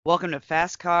Welcome to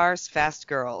Fast Cars, Fast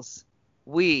Girls.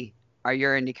 We are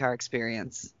your IndyCar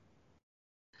experience.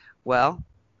 Well,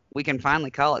 we can finally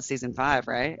call it season 5,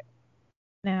 right?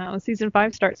 Now, season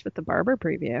 5 starts with the Barber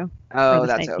preview, or Oh, the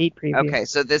that's St. Pete preview. okay.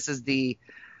 So this is the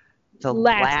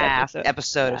Last last episode.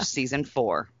 episode of Yeah. season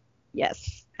 4.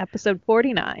 Yes. Episode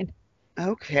 49.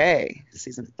 Okay,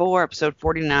 season 4, episode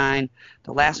 49,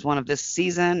 the last one of this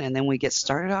season, and then we get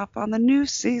started off on the new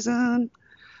season.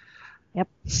 Yep.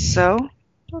 So,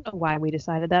 Don't know why we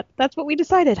decided that. That's what we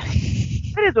decided.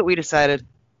 that is what we decided.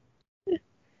 That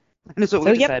is what we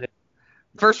So, yep. decided.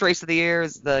 First race of the year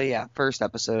is the first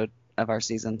episode of our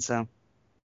season, so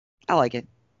I like it.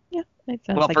 Yeah, makes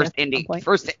sense. Well, I first guess, at some point.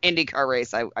 IndyCar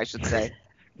race, I should say,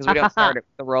 because we don't start it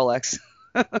with the Rolex.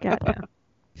 Gotcha.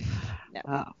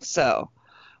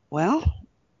 Well,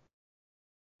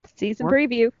 Season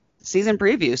preview. season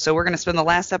preview. So we're going to spend the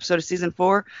last episode of season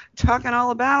 4 talking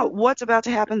all about what's about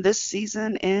to happen this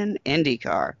season in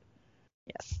IndyCar.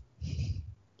 Yes.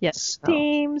 Yes. So,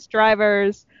 Teams,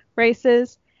 drivers,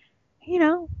 races. You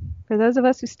know, for those of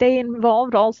us who stay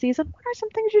involved all season, what are some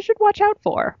things you should watch out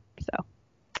for? So,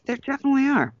 there definitely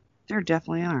are. There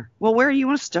definitely are. Well, where do you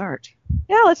want to start?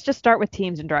 yeah, let's just start with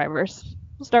teams and drivers.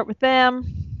 We'll start with them,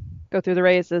 go through the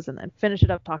races, and then finish it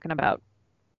up talking about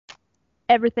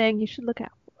everything you should look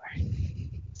out for.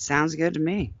 Sounds good to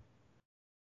me.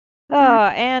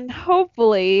 And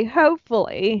hopefully,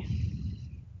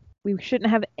 we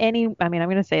shouldn't have any. I mean, I'm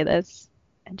going to say this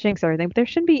and jinx everything, but there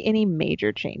shouldn't be any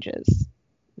major changes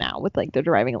now with like the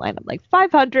driving lineup. Like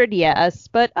 500, yes,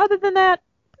 but other than that,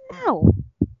 no.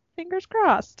 Fingers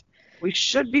crossed. We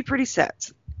should be pretty set.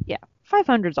 Yeah,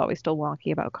 500 is always still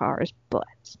wonky about cars, but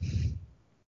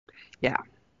yeah,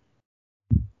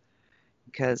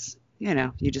 because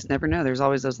you just never know. There's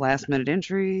always those last minute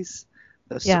entries,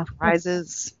 those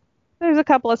surprises. There's a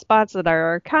couple of spots that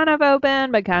are kind of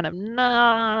open, but kind of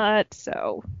not.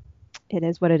 So it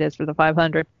is what it is for the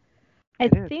 500. I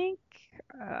think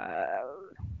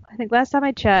last time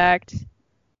I checked,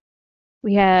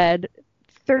 we had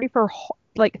 34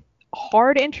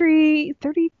 hard entry,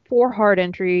 34 hard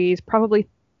entries, probably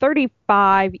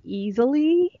 35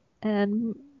 easily,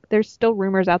 and there's still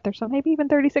rumors out there, so maybe even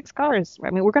 36 cars.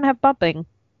 I mean, we're gonna have bumping,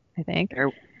 I think.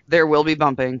 There will be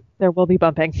bumping. There will be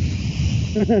bumping.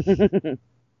 Just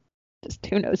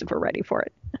who knows if we're ready for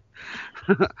it.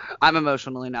 I'm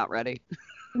emotionally not ready.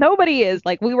 Nobody is.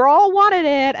 Like, we were all wanted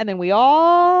it, and then we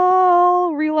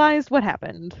all realized what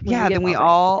happened. Yeah, then we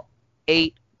all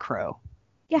ate crow.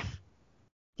 Yeah.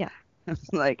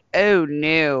 It's like, oh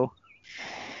no.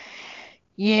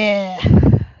 Yeah.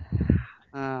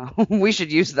 We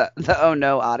should use the oh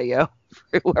no audio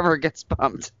for whoever gets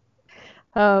bumped.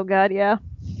 Oh god, yeah.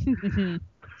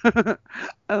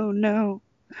 Oh no.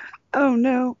 Oh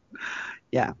no.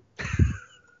 Yeah.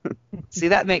 See,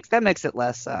 that makes it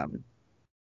less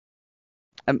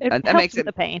it helps with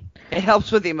the pain. It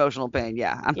helps with the emotional pain,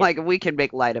 yeah. I'm like, if we can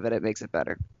make light of it, it makes it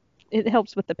better. It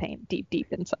helps with the pain deep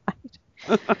inside.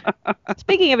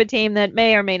 Speaking of a team that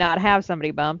may or may not have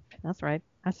somebody bumped, that's right,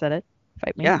 I said it.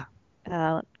 Fight me. Yeah.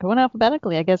 Going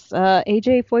alphabetically, I guess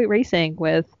AJ Foyt Racing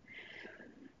with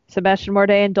Sebastian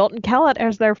Bourdais and Dalton Kellett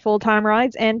as their full-time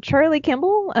rides, and Charlie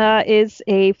Kimball is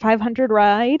a 500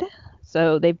 ride,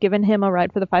 so they've given him a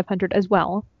ride for the 500 as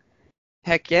well.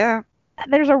 Heck yeah.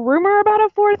 There's a rumor about a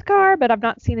fourth car, but I've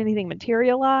not seen anything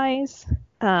materialize.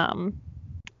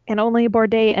 And only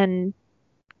Bourdais and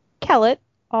Kellett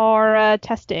are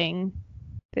testing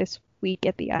this week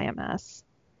at the IMS.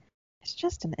 It's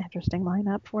just an interesting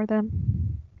lineup for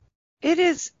them. It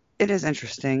is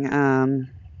interesting.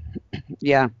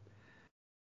 Yeah.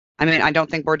 I mean, I don't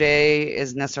think Bourdais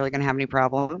is necessarily going to have any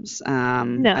problems. No,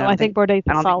 I think Bourdais is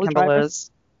a solid driver.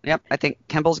 Yep, I think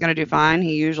Kimball's going to do fine.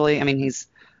 He's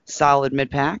solid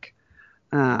mid-pack.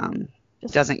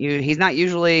 He's not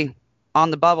usually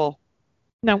on the bubble.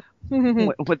 No.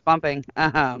 with bumping.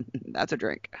 That's a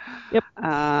drink. Yep.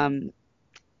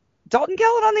 Dalton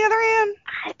Kellett, on the other hand,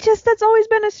 that's always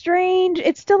been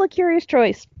it's still a curious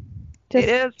choice. It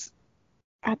is.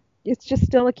 It's just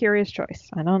still a curious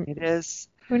choice. It is.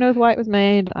 Who knows why it was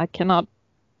made? I cannot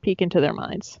peek into their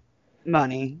minds.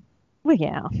 Money. Well,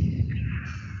 yeah.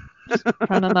 Just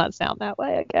trying to not sound that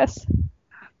way, I guess.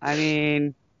 I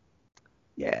mean,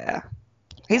 yeah.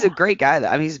 He's a great guy, though.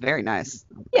 I mean, he's very nice.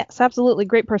 Yes, absolutely.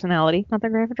 Great personality. Not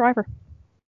that great of a driver.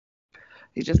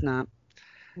 He's just not.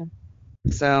 Yeah.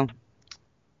 So,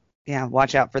 yeah,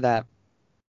 watch out for that.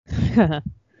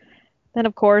 Then,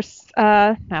 of course,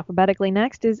 alphabetically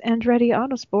next is Andretti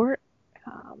Autosport.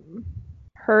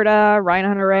 Herta, Ryan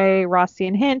Hunter-Reay, Rossi,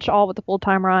 and Hinch, all with the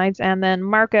full-time rides. And then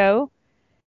Marco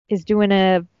is doing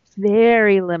a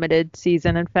very limited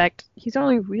season. In fact, he's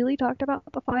only really talked about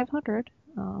the 500.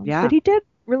 Yeah. But he did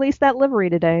release that livery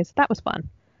today, so that was fun.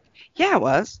 Yeah, it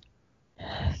was.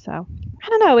 So I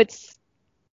don't know.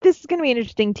 This is going to be an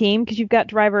interesting team because you've got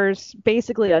drivers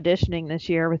basically auditioning this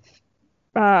year with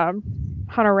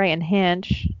Hunter Ray and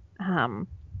Hinch. Heard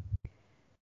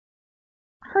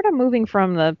him moving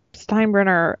from the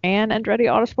Steinbrenner and Andretti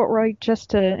Autosport Roy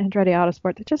just to Andretti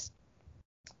Autosport. It's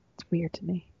weird to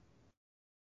me.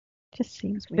 Just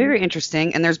seems weird. Very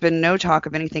interesting. And there's been no talk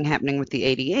of anything happening with the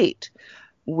 88,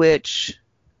 which.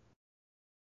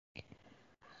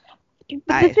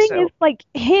 But the thing is, like,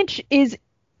 Hinch is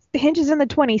in the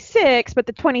 26, but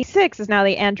the 26 is now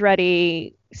the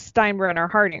Andretti Steinbrenner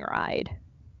Harding ride.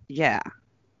 Yeah.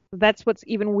 That's what's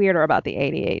even weirder about the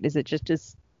 88. Is it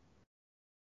just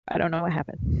I don't know what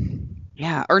happened.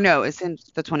 Yeah. Or no, it's in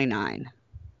the 29.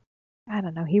 I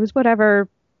don't know. He was whatever.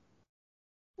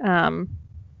 Because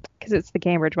it's the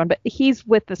Cambridge one, but he's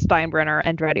with the Steinbrenner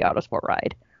Andretti Autosport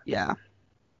ride. Yeah.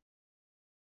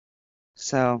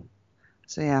 So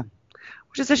yeah.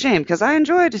 Which is a shame because I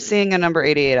enjoyed seeing a number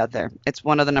 88 out there. It's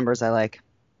one of the numbers I like.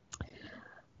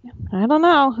 I don't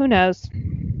know. Who knows?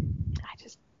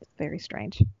 It's very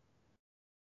strange.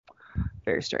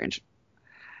 Very strange.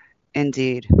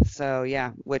 Indeed. So,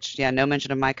 yeah. Which, yeah, no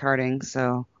mention of Mike Harding,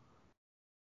 so.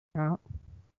 Oh,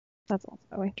 that's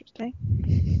also interesting.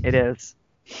 It is.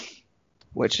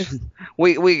 Which,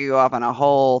 we could go off on a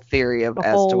whole theory of a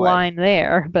as whole to what. line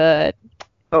there, but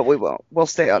we won't. We'll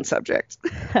stay on subject.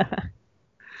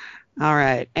 All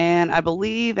right. And I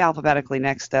believe alphabetically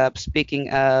next up,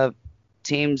 speaking of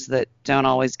teams that don't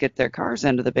always get their cars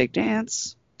into the big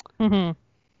dance, Arrow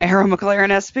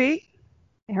McLaren SP.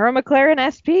 Arrow McLaren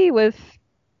SP with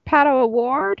Pato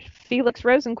Award, Felix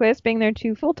Rosenquist being their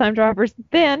 2 full-time drivers.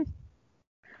 Then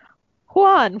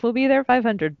Juan will be their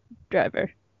 500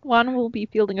 driver. Juan will be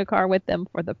fielding a car with them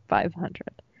for the 500.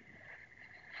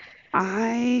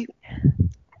 I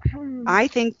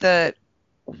think that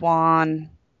Juan.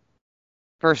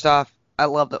 First off, I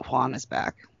love that Juan is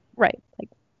back. Right.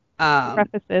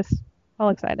 Preface this. All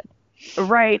excited.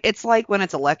 Right. It's like when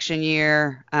it's election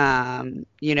year, and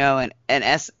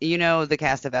the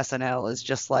cast of SNL is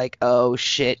just like, oh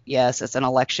shit, yes, it's an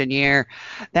election year.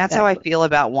 That's how I feel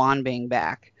about Juan being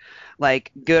back.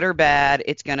 Like, good or bad,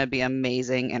 it's going to be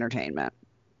amazing entertainment.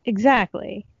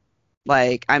 Exactly.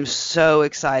 Like, I'm so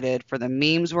excited for the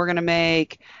memes we're going to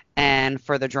make and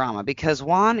for the drama because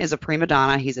Juan is a prima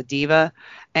donna. He's a diva.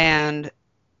 And,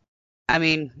 I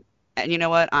mean, and you know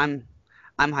what? I'm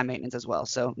high maintenance as well.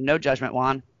 So no judgment,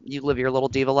 Juan. You live your little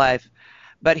diva life.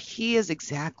 But he is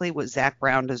exactly what Zach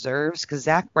Brown deserves because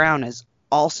Zach Brown is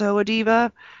also a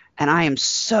diva. And I am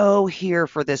so here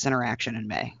for this interaction in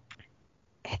May.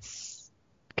 It's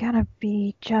gonna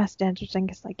be just interesting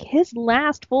because his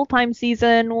last full-time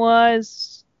season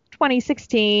was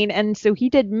 2016, and so he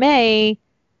did May,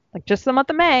 just the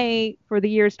month of May for the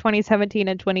years 2017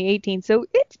 and 2018. So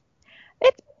it's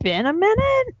been a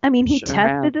minute. I mean, he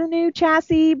tested a new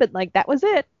chassis, but that was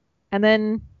it. And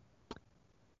then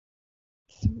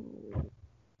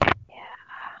yeah.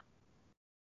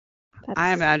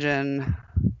 I imagine,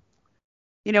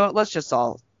 you know what, let's just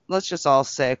all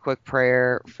say a quick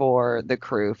prayer for the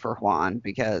crew for Juan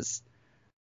because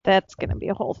that's going to be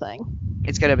a whole thing.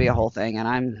 It's going to be a whole thing,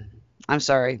 and I'm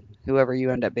sorry, whoever you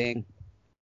end up being.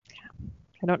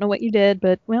 I don't know what you did,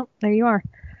 but well, there you are.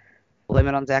 Blame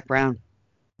it on Zach Brown.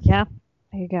 Yeah,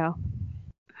 there you go.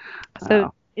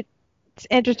 So it's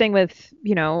interesting with,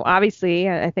 obviously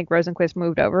I think Rosenquist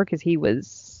moved over because he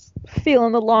was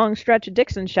feeling the long stretch of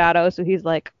Dixon shadow, so he's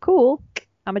like, cool,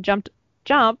 I'm a jump.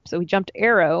 So he jumped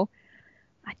Arrow.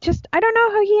 I don't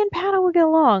know how he and Pato will get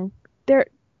along. They're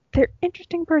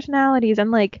interesting personalities,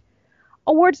 and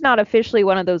Award's not officially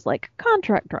one of those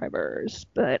contract drivers,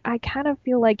 but I kind of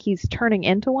feel like he's turning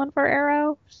into one for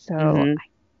Arrow. So I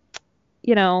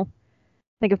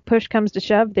think if push comes to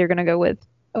shove, they're gonna go with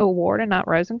Award and not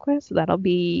Rosenquist. So that'll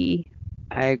be.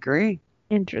 I agree.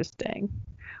 Interesting.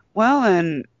 Well,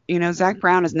 and Zach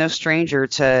Brown is no stranger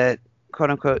to quote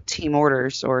unquote team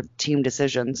orders or team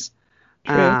decisions.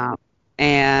 True.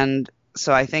 And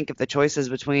so I think if the choice is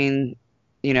between,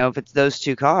 if it's those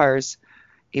two cars,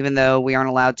 even though we aren't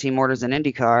allowed team orders in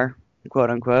IndyCar, quote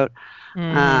unquote,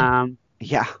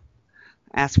 yeah,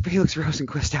 ask Felix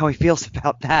Rosenquist how he feels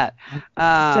about that.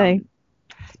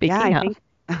 Speaking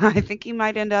I think he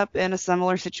might end up in a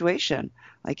similar situation,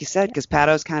 like you said, because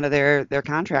Pato's kind of their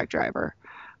contract driver.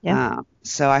 Yeah.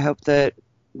 So I hope that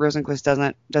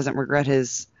Rosenquist doesn't regret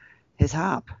his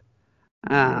hop.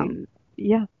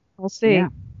 Yeah, we'll see. Yeah.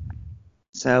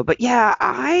 So, but yeah,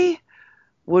 I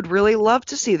would really love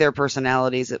to see their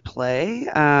personalities at play.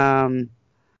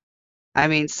 I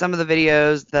mean, some of the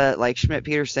videos that like Schmidt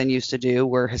Peterson used to do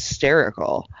were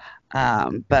hysterical.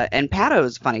 And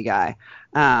Pato's a funny guy.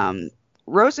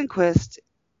 Rosenquist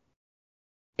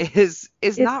is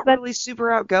It's not that really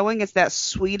super outgoing. It's that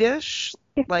Swedish,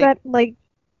 it's like, that like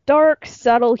dark,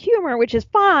 subtle humor, which is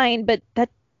fine, but that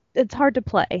it's hard to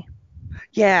play.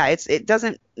 yeah, it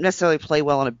doesn't necessarily play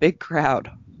well in a big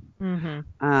crowd.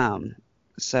 Mm-hmm. Um,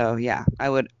 so yeah, I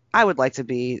would like to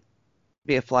be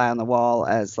a fly on the wall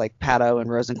as like Pato and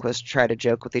Rosenquist try to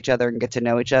joke with each other and get to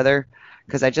know each other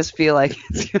because I just feel like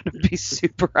it's gonna be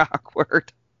super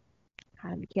awkward.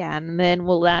 Yeah, and then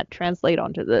will that translate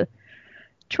onto the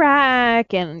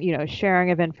track and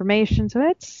sharing of information? So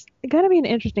it's gonna be an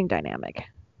interesting dynamic.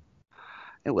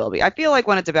 It will be. I feel like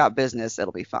when it's about business,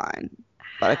 it'll be fine.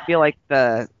 But I feel like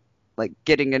the like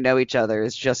getting to know each other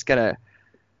is just gonna,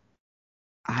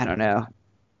 I don't know,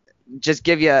 just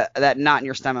give you that knot in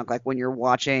your stomach, like when you're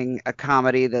watching a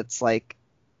comedy that's like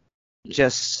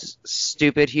just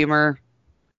stupid humor,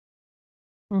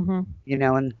 Mm-hmm.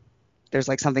 and there's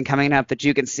like something coming up that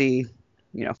you can see,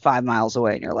 5 miles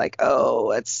away, and you're like,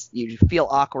 oh, you feel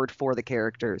awkward for the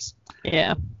characters.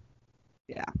 Yeah.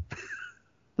 Yeah,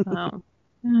 Um,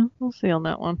 yeah, we'll see on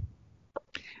that one.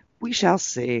 we shall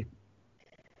see.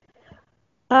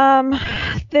 Um,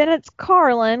 then it's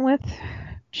Carlin with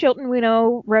Chilton. We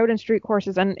know road and street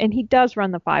courses, and he does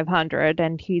run the 500,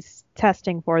 and he's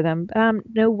testing for them.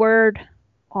 No word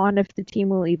on if the team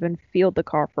will even field the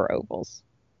car for ovals.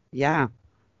 Yeah,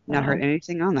 not heard So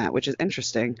anything on that, which is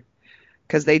interesting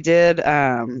because they did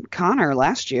Connor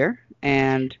last year,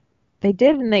 and they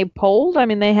did, and they polled. I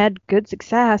mean, they had good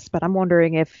success, but I'm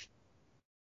wondering if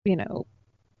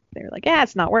they're like, yeah,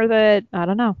 it's not worth it. I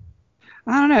don't know.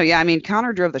 I don't know. Yeah, I mean,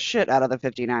 Connor drove the shit out of the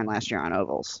 59 last year on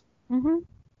ovals. Hmm.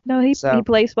 No, he So,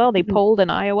 placed well. They polled in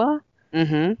Iowa,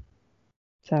 hmm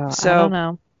so I don't so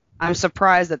know. I'm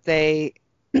surprised that they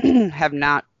have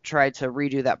not tried to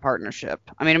redo that partnership.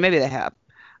 I mean, maybe they have,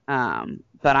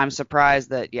 but I'm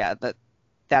surprised that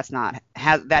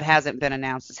that hasn't been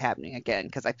announced as happening again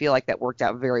because I feel like that worked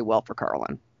out very well for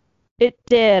Carlin. It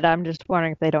did. I'm just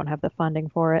wondering if they don't have the funding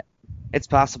for it. It's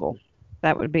possible.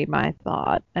 That would be my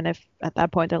thought. And if at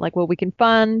that point they're like, well, we can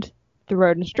fund the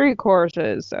road and street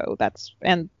courses, so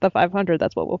and the 500,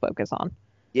 that's what we'll focus on.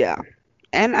 Yeah,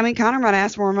 and I mean, Connor might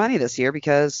ask for more money this year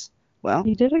because, well,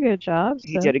 You did a good job,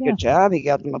 he so did a yeah. good job. He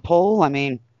got them a pole. I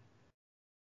mean,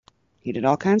 he did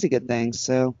all kinds of good things.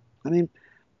 So, I mean,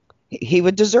 he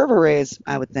would deserve a raise,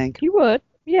 I would think. You would.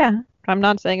 Yeah. I'm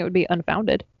not saying it would be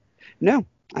unfounded. No,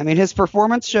 I mean, his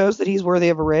performance shows that he's worthy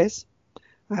of a raise.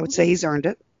 I would say he's earned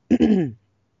it.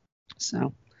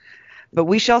 So, but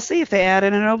we shall see if they add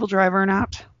in an oval driver or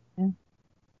not. Yeah.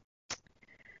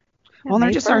 Well, there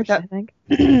May just aren't 1st, that I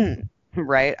think.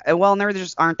 right. Well, and there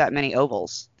just aren't that many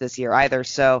ovals this year either,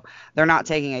 so they're not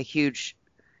taking a huge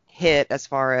hit as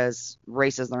far as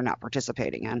races they're not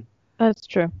participating That's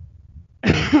true.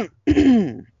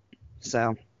 in.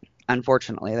 So,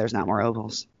 unfortunately, there's not more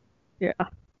ovals. Yeah.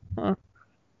 Huh.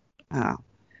 Oh,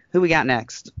 who we got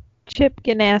next? Chip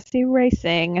Ganassi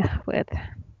Racing with,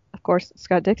 of course,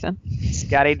 Scott Dixon.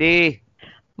 Scotty D.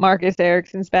 Marcus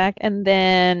Ericsson's back, and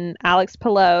then Alex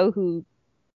Pillow, who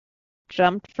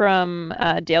jumped from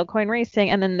Dale Coyne Racing,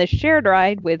 and then the shared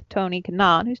ride with Tony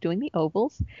Kanaan, who's doing the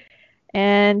ovals,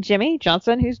 and Jimmy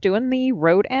Johnson, who's doing the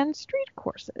road and street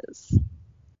courses.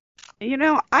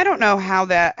 I don't know how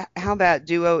that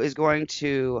duo is going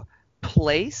to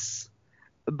place,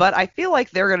 but I feel like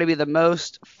they're going to be the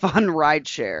most fun ride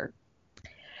share.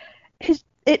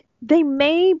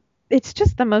 It's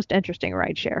just the most interesting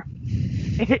ride share.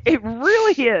 It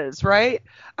really is, right?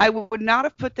 I would not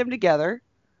have put them together,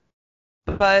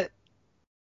 but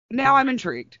now I'm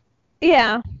intrigued.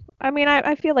 Yeah, I mean,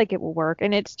 I feel like it will work,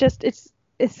 and it's just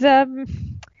an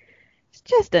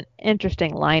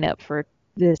interesting lineup for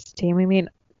this team. I mean,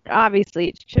 obviously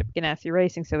it's Chip Ganassi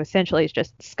Racing, so essentially it's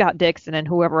just Scott Dixon and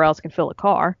whoever else can fill a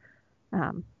car.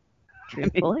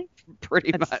 Truthfully, I mean,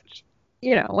 pretty much.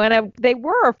 When they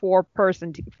were a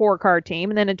four-car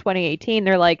team, and then in 2018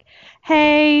 they're like,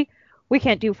 hey, we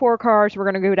can't do 4 cars, we're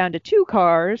going to go down to 2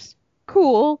 cars.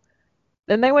 Cool.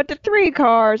 Then they went to 3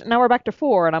 cars, and now we're back to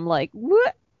 4, and I'm like,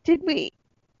 what did we?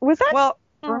 Was that? Well,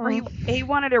 remember he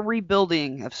wanted a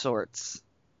rebuilding of sorts.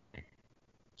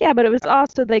 Yeah, but it was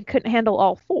also they couldn't handle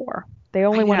all 4. They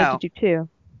only wanted to do 2.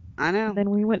 I know. And then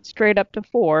we went straight up to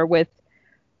 4 with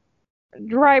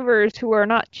drivers who are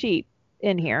not cheap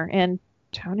in here, and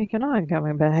Tony Kanaan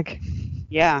coming back.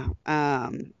 Yeah.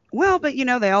 Well, but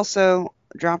they also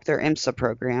dropped their IMSA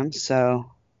program, so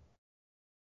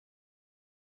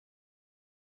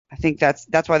I think that's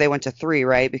why they went to 3,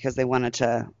 right? Because they wanted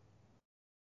to.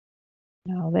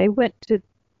 No, they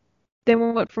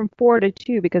went from 4 to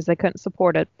 2 because they couldn't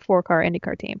support a 4-car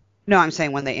IndyCar team. No, I'm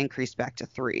saying when they increased back to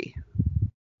 3.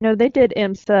 No, they did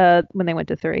IMSA when they went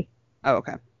to 3. Oh,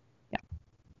 okay. Yeah.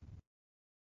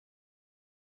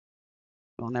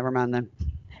 Well, never mind then.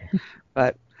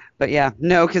 But yeah,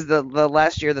 no, because the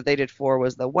last year that they did 4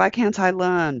 was the why can't I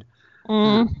learn?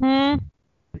 Mm-hmm.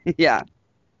 Yeah,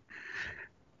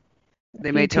 A they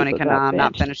few made Tony people got Kanaan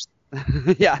not benched.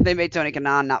 finish. Yeah, they made Tony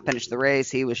Kanaan not finish the race.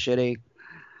 He was shitty.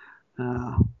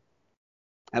 Uh,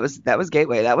 that was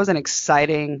Gateway. That was an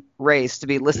exciting race to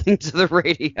be listening to the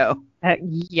radio.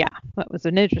 Yeah, that was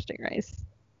an interesting race.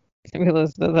 We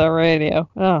listened to the radio.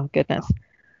 Oh, goodness.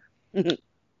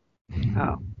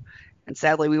 Oh, and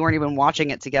sadly, we weren't even watching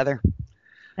it together.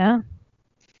 Yeah.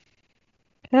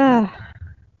 But, Ah,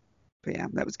 but yeah,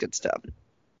 that was good stuff.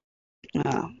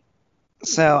 Uh,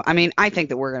 so, I mean, I think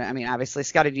that we're gonna. I mean, obviously,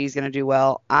 Scotty D is gonna do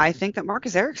well. I think that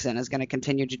Marcus Ericsson is gonna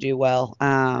continue to do well.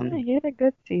 yeah, he had a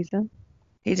good season.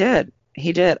 He did.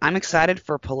 He did. I'm excited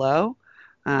for Pillow.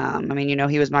 I mean,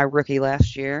 he was my rookie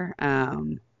last year.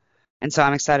 And so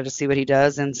I'm excited to see what he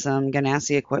does in some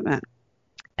Ganassi equipment.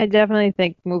 I definitely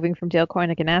think moving from Dale Coyne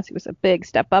to Ganassi was a big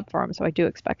step up for him, so I do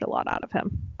expect a lot out of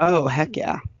him. Oh, heck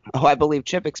yeah. Oh, I believe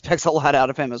Chip expects a lot out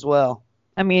of him as well.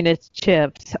 I mean, it's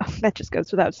Chip, so that just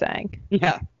goes without saying.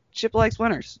 Yeah. Chip likes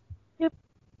winners. Yep,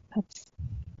 that's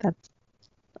that's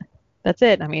that's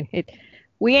it. I mean,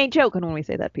 we ain't joking when we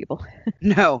say that, people.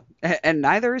 No, and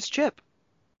neither is Chip.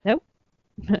 Nope.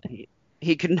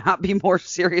 He could not be more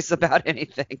serious about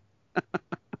anything.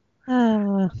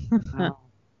 Uh, Oh.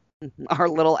 Our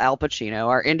little Al Pacino,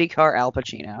 our IndyCar Al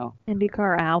Pacino.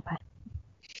 IndyCar Alp.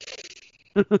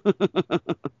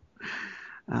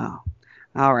 Oh.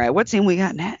 All right. What team we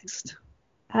got next?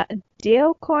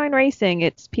 Dale Coyne Racing.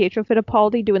 It's Pietro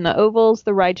Fittipaldi doing the ovals,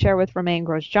 the rideshare with Romain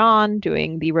Grosjean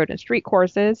doing the road and street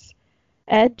courses.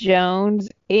 Ed Jones,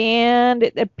 and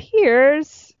it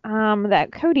appears that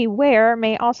Cody Ware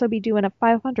may also be doing a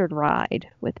 500 ride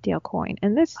with Dale Coyne.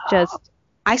 And this just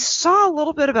I saw a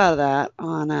little bit about that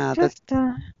on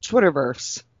the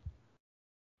Twitterverse.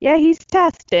 Yeah, he's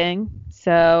testing,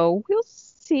 so we'll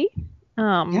see.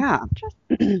 Yeah. Just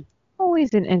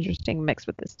always an interesting mix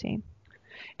with this team.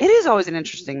 It is always an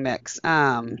interesting mix.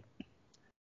 But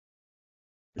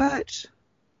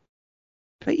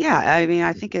yeah, I mean,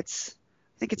 I think it's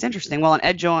interesting. Well, and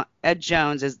Ed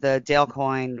Jones is the Dale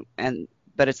Coyne,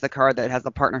 but it's the car that has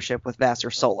the partnership with Vassar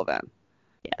Sullivan.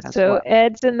 Yeah, so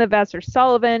Ed's in the Vassar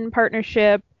Sullivan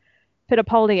partnership.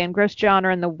 Fittipaldi and Grosjean are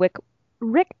in the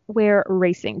Rick Ware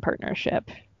Racing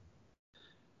partnership.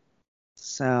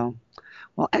 So,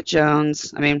 well, Ed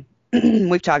Jones, I mean,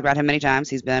 we've talked about him many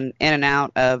times. He's been in and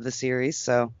out of the series,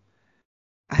 so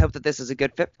I hope that this is a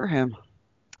good fit for him.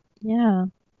 Yeah.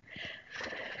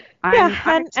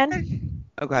 And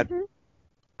oh, go ahead. Mm-hmm.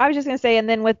 I was just gonna say, and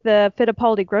then with the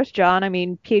Fittipaldi Grosjean, I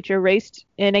mean, Pietro raced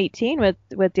in 18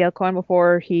 with Dale Coyne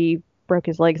before he broke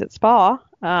his legs at Spa.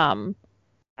 Kind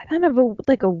of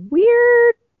a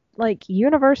weird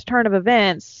universe turn of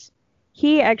events.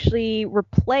 He actually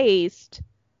replaced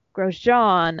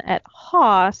Grosjean at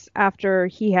Haas after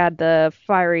he had the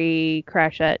fiery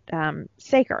crash at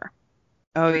Saker.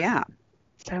 Oh yeah.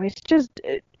 So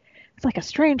it's like a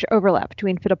strange overlap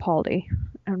between Fittipaldi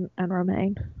and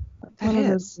Romain. That's one of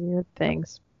those weird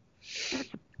things.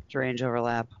 Strange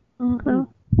overlap.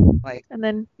 Mm-hmm. And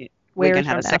then Lincoln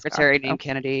had a secretary named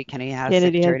Kennedy. Kennedy had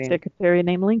a secretary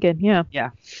named Lincoln. Yeah. Yeah.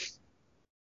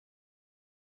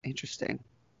 Interesting.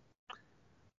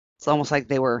 It's almost like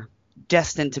they were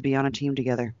destined to be on a team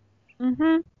together.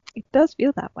 Mm-hmm. It does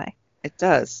feel that way. It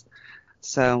does.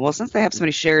 So, well, since they have so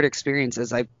many shared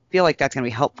experiences, I feel like that's going to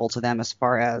be helpful to them as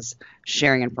far as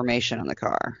sharing information on the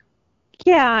car.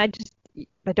 Yeah, I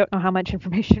don't know how much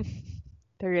information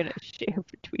they're going to share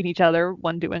between each other,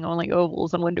 one doing only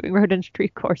ovals and one doing road and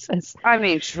street courses. I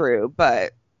mean, true,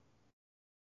 but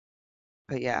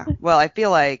yeah. Well, I feel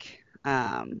like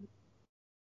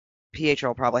Pietro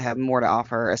will probably have more to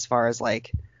offer as far as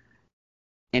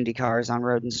Indy cars on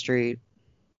road and street.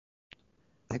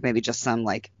 Maybe just some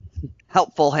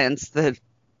helpful hints that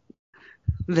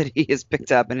he has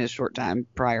picked up in his short time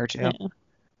prior to. Yeah.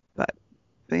 But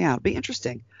yeah, it'll be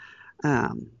interesting. Yeah,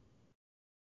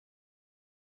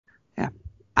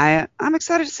 I'm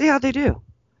excited to see how they do.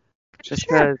 Just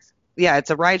because, yeah, it's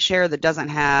a ride share that doesn't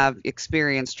have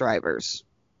experienced drivers.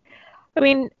 I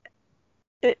mean,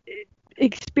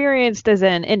 experienced as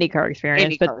an IndyCar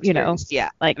experience, but yeah,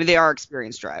 I mean, they are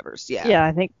experienced drivers. Yeah. Yeah,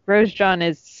 I think Grosjean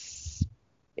is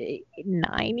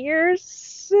 9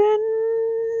 years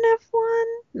in F1.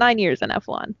 9 years in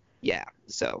F1. Yeah.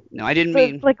 So no, I didn't So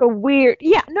it's mean. like a weird,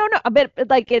 yeah, no, but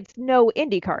like it's no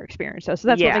IndyCar experience. So that's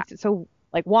what Yeah. makes it so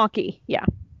like wonky. Yeah.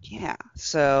 Yeah.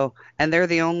 So, and they're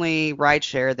the only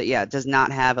rideshare that, yeah, does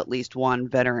not have at least one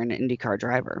veteran IndyCar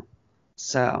driver.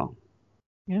 So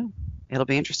Yeah. it'll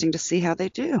be interesting to see how they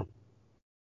do.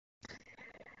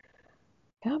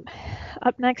 Yep.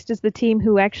 Up next is the team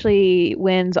who actually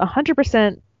wins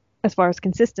 100% as far as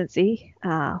consistency.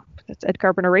 That's Ed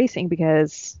Carpenter Racing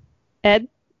because Ed,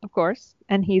 of course,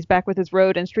 and he's back with his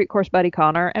road and street course buddy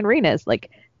Connor and Renez. Like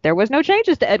there was no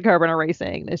changes to Ed Carpenter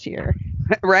Racing this year.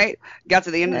 Right? Got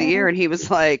to the end of the Yeah. year and he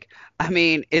was like, I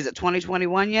mean, is it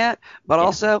 2021 yet? But Yeah.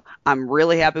 also, I'm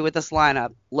really happy with this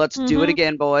lineup. Let's do it Mhm.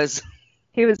 again, boys.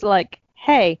 He was like,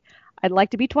 "Hey, I'd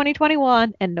like to be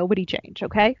 2021 and nobody change,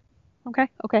 okay?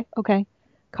 Okay.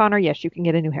 Connor, yes, you can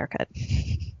get a new haircut."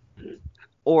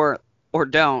 Or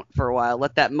don't for a while.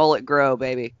 Let that mullet grow,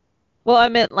 baby. Well, I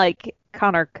meant like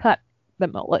Connor cut the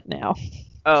mullet now.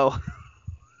 Oh,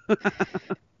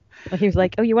 He was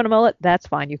like, "Oh, you want a mullet? That's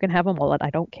fine. You can have a mullet. I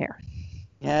don't care."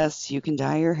 yes, you can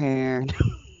dye your hair.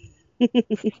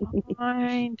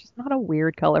 Fine, just not a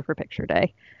weird color for picture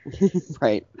day.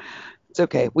 Right. It's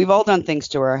okay. We've all done things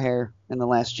to our hair in the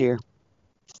last year.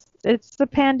 It's the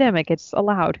pandemic. It's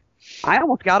allowed. I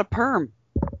almost got a perm.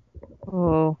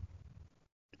 Oh,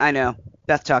 I know.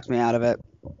 Beth talked me out of it.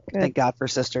 good. Thank God for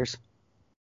sisters.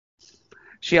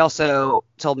 She also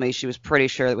told me she was pretty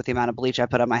sure that with the amount of bleach I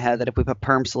put on my head that if we put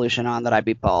perm solution on that I'd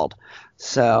be bald.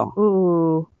 So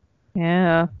Ooh,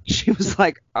 yeah. she was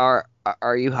like, Are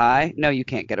you high? No, you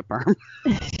can't get a perm.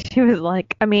 She was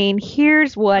like, I mean,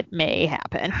 here's what may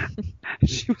happen.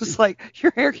 She was like,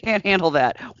 Your hair can't handle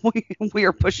that. We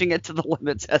are pushing it to the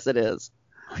limits as it is.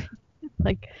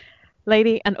 Like,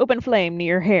 lady, an open flame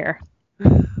near your hair.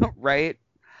 Right?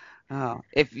 Oh,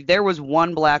 if there was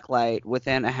one black light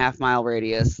within a half-mile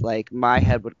radius, like my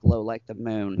head would glow like the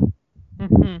moon.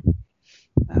 Hmm.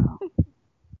 Oh,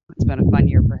 it's been a fun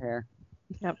year for hair.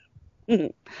 Yep.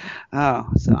 Oh,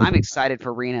 so I'm excited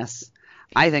for Renus.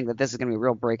 I think that this is going to be a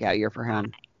real breakout year for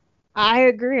him. I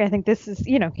agree. I think this is,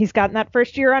 he's gotten that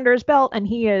first year under his belt and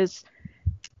he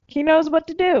knows what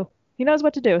to do. He knows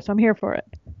what to do, so I'm here for it.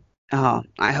 Oh,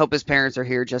 I hope his parents are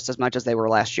here just as much as they were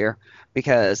last year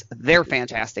because they're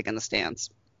fantastic in the stands.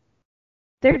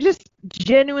 They're just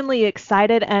genuinely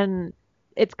excited and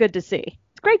it's good to see.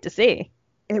 It's great to see.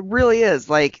 It really is.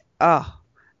 Like, oh,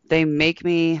 they make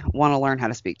me want to learn how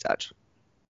to speak Dutch.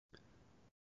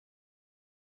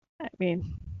 I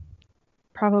mean,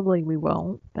 probably we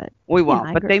won't, but We won't,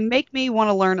 I but agree. they make me want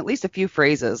to learn at least a few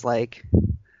phrases like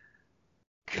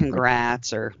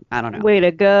congrats or I don't know. Way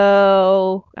to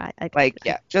go. I Like,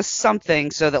 yeah, just something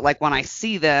so that like when I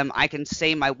see them, I can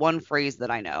say my one phrase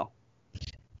that I know.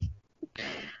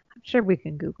 I'm sure we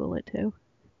can Google it too.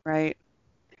 Right?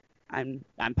 I'm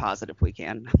positive we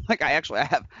can. Like I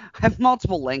have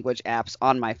multiple language apps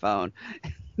on my phone.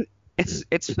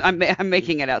 I'm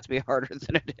making it out to be harder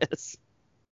than it is.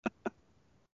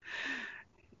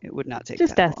 It would not take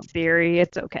Just that ask long. Siri.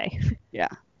 It's okay. Yeah.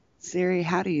 Siri,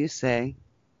 how do you say?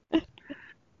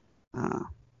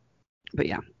 But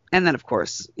yeah. And then of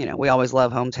course, we always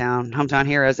love hometown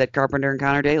heroes Ed Carpenter and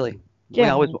Connor Daly.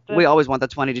 Yeah, We always want the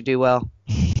 20 to do well.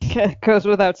 goes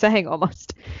without saying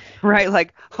almost. Right?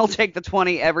 Like I'll take the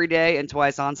 20 every day and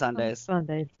twice on Sundays.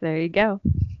 Sundays. There you go.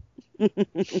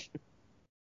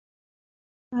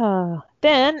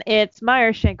 Then it's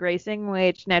Meyershank Racing,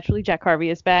 which naturally Jack Harvey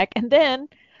is back, and then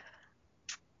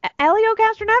Elio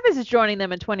Castroneves is joining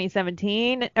them in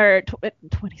 2017 or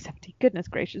 2017. Goodness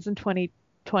gracious, in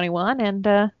 2021,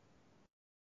 and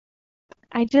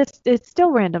it's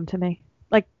still random to me.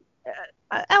 Like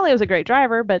Elio's a great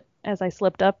driver, but as I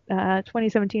slipped up,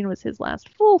 2017 was his last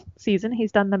full season.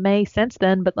 He's done the May since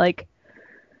then, but like,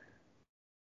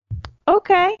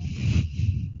 okay,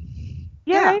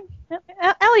 Yeah. all right.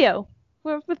 Elio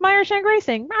with Meyershank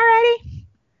Racing, alrighty.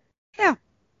 Yeah.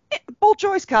 Bold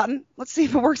choice, Cotton. Let's see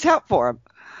if it works out for him.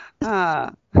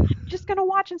 Just gonna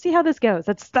watch and see how this goes.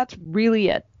 That's really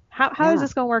it. How is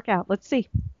this gonna work out? Let's see.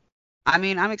 I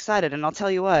mean, I'm excited, and I'll tell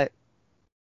you what.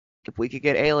 If we could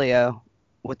get Elio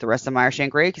with the rest of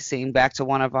Meyershank Racing back to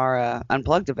one of our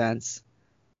unplugged events,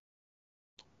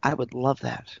 I would love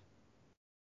that.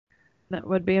 That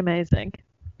would be amazing.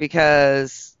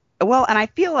 Because, well, and I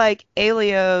feel like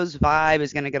Elio's vibe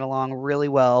is going to get along really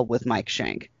well with Mike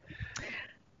Shank.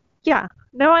 Yeah.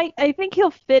 No, I think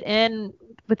he'll fit in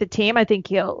with the team. I think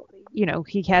he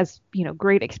has,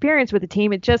 great experience with the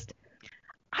team. It just,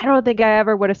 I don't think I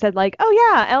ever would have said like, oh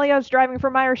yeah, Elio's driving for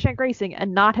Meyershank Racing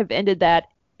and not have ended that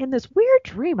in this weird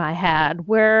dream I had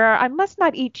where I must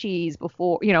not eat cheese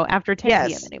before, after 10 p.m.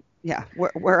 Yes. anymore. Yeah.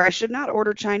 Where I should not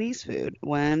order Chinese food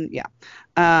when, yeah.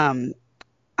 Um,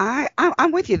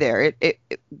 I'm with you there. It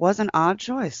was an odd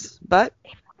choice, but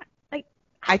Like,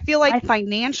 I feel like I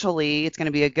financially it's going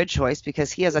to be a good choice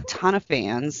because he has a ton of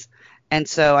fans. And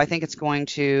so I think it's going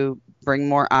to bring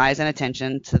more eyes and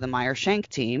attention to the Meyer Shank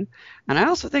team. And I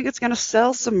also think it's going to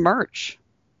sell some merch.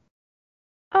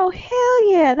 Oh,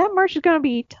 hell yeah. That merch is going to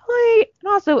be tight.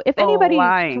 And also, if anybody can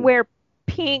Flying. wear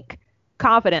pink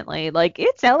confidently, like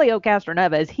it's Elio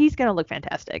Castroneves, he's going to look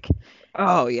fantastic.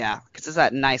 Oh, yeah. Because it's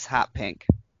that nice hot pink.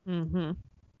 Mm-hmm.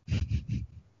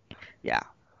 Yeah.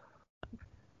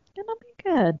 It'll be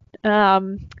good.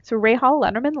 So Ray Hall,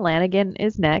 Letterman, Lanigan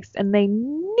is next, and they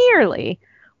nearly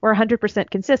were 100%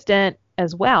 consistent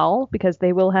as well because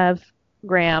they will have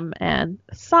Graham and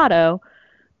Sato,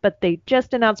 but they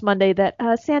just announced Monday that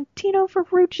Santino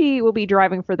Ferrucci will be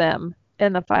driving for them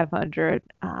in the 500.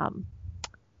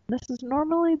 This is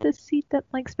normally the seat that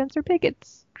like Spencer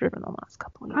Pickett's driven the last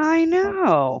couple of I years.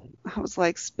 know. I was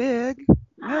like, Spig.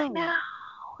 I No.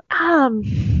 know.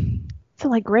 So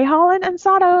like Ray Holland and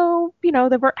Sato,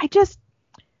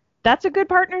 that's a good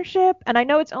partnership, and I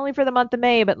know it's only for the month of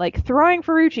May, but like throwing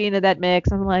Ferrucci into that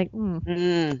mix, I'm like,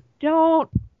 Mm.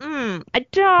 I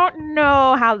don't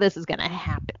know how this is gonna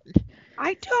happen.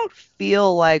 I don't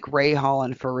feel like Ray Hall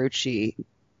and Ferrucci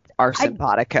are I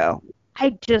simpatico.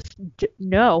 I just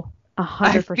no,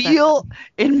 I 100%. feel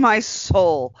in my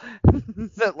soul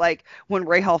that like when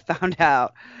Ray Hall found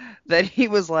out that he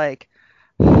was like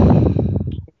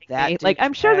that Like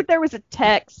I'm sure douchebag. that there was a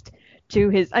text to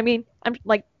his. I mean, I'm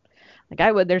like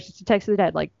I would. There's just a text to the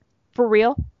dad like, for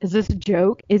real? Is this a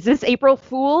joke? Is this April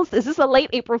Fool's? Is this a late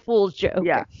April Fool's joke?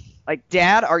 Yeah. Like,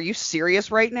 Dad, are you serious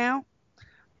right now?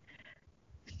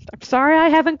 I'm sorry I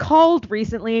haven't called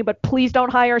recently, but please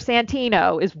don't hire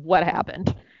Santino. Is what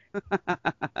happened.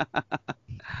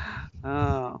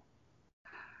 Oh.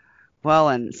 Well,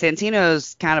 and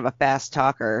Santino's kind of a fast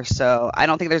talker, so I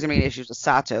don't think there's gonna be any issues with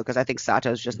Sato because I think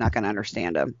Sato's just not gonna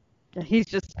understand him. He's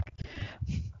just.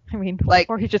 I mean, Like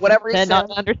or he's just whatever he pretend not to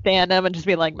says, understand him and just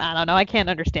be like, I don't know, I can't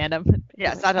understand him.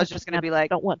 yeah, Sato's just gonna be I like,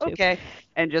 don't want to. okay,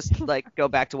 and just like go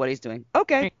back to what he's doing.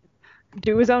 Okay.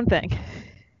 Do his own thing.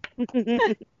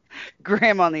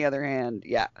 Graham, on the other hand,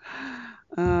 yeah.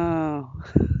 Oh,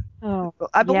 Oh,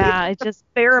 I believe yeah, there it was just.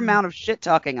 a fair amount of shit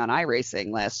talking on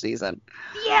iRacing last season.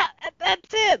 Yeah,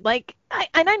 that's it. Like,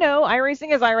 I know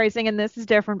iRacing is iRacing and this is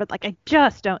different, but like, I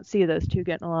just don't see those two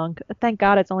getting along. Thank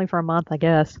God it's only for a month, I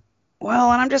guess.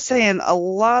 Well, and I'm just saying, a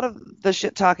lot of the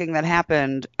shit talking that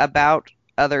happened about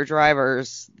other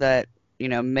drivers that,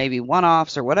 maybe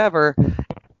one-offs or whatever,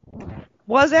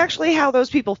 was actually how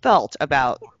those people felt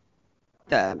about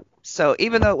them. So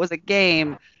even though it was a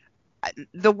game,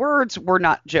 the words were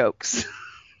not jokes.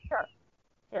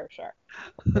 Sure.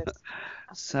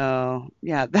 So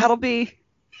yeah, that'll be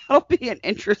an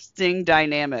interesting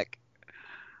dynamic.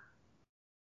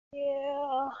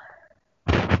 Yeah.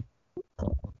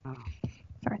 Oh,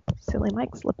 Sorry, silly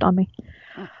mic slipped on me.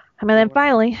 oh, And then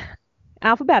finally,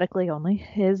 alphabetically only,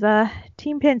 is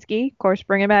Team Penske, of course,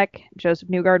 bringing back Joseph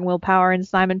Newgarden, Will Power, and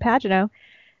Simon Pagino.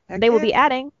 heck They will yeah. be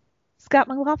adding Scott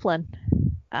McLaughlin,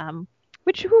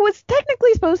 who was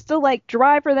technically supposed to like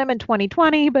drive for them in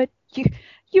 2020, but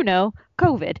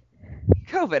COVID,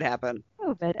 COVID happened.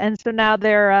 and so now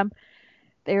they're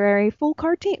a full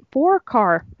car team, four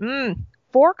car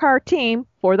team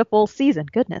for the full season.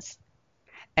 Goodness.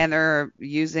 And they're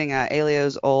using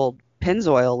Alio's old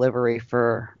Pennzoil livery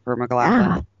for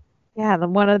McLaughlin. Yeah,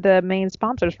 one of the main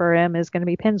sponsors for him is going to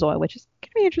be Pennzoil, which is going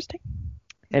to be interesting.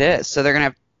 It is. So they're gonna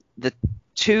have the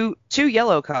two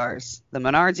yellow cars, the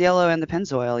Menards yellow and the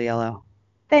Pennzoil yellow.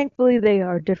 Thankfully, they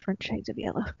are different shades of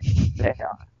yellow. They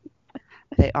are.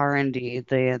 They are indeed.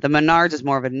 The Menards is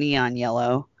more of a neon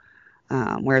yellow,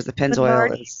 whereas the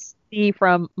Pennzoil is See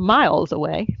from miles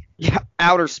away.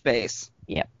 outer space.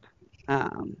 Yep.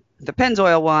 The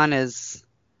Pennzoil one is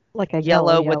Like a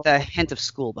yellow with a hint of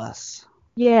school bus.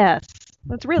 Yes,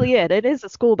 that's really it. It is a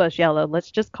school bus yellow. Let's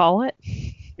just call it.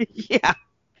 Yeah,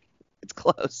 it's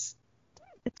close.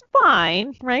 It's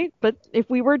fine, right? But if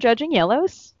we were judging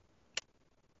yellows,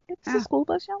 it's a school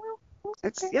bus yellow.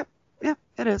 It's okay. Yep,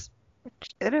 it is.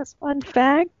 It is. Fun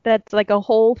fact, that's like a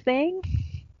whole thing.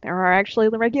 There are actually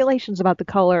the regulations about the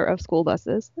color of school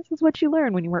buses. This is what you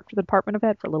learn when you work for the Department of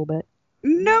Ed for a little bit.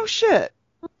 No shit.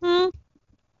 Mm-hmm.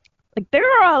 Like there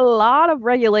are a lot of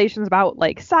regulations about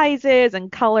like sizes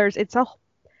and colors.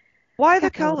 Why the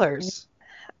colors?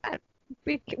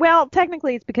 Well,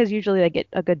 technically it's because usually they get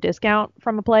a good discount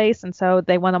from a place, and so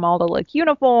they want them all to look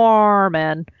uniform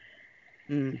and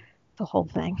Mm, The whole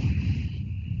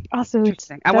thing. Also,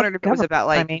 interesting. I that's wondered if it was government about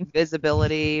like timing.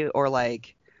 visibility or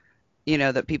like,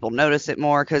 that people notice it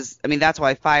more. Because I mean, that's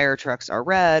why fire trucks are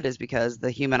red, is because the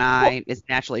human Well, eye is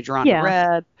naturally drawn to yeah.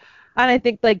 red. And I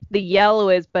think like the yellow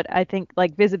is, but I think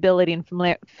like visibility and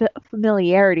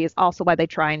familiarity is also why they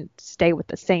try and stay with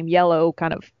the same yellow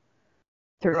kind of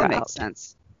That makes throughout.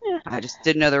 sense. Yeah, I just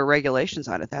didn't know there were regulations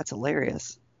on it. That's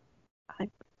hilarious. I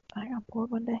I got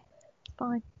bored one day. It's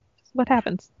fine. It's what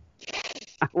happens.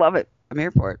 I love it. I'm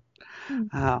here for it. Hmm.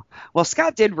 Oh, well,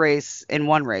 Scott did race in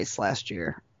one race last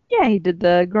year. Yeah, he did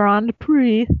the Grand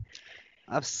Prix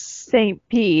Of St.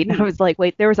 Pete. And I was like,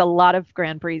 wait, there was a lot of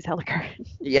Grand Prix held occurred.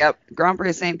 Yep, Grand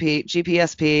Prix St. Pete,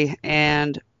 GPSP,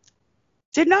 and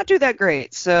did not do that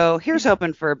great. So here's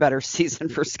hoping for a better season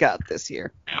for Scott this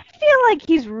year. I feel like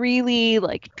he's really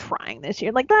like trying this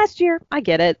year. Like last year, I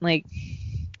get it. Like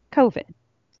COVID,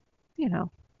 you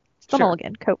know, it's the Sure.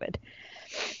 mulligan, COVID.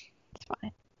 It's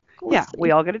fine. We'll Yeah, we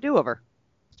see. all get a do-over.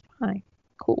 Fine.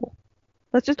 Cool.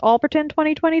 Let's just all pretend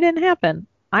 2020 didn't happen.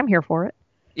 I'm here for it.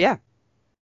 Yeah.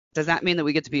 Does that mean that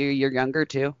we get to be a year younger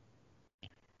too?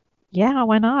 Yeah,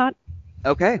 why not?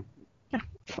 Okay. I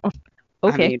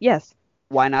Okay, mean, yes.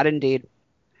 why not indeed?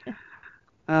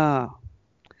 Oh,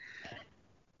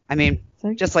 I mean,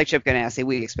 So just like Chip Ganassi,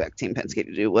 we expect Team Penske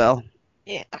to do well.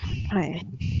 yeah,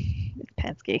 it's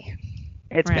Penske.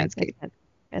 It's Right. Penske.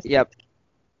 It's Yep.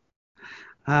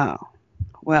 Oh,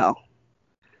 well,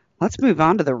 let's move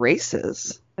on to the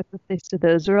races. So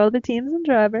those are all the teams and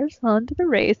drivers on to the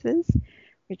races,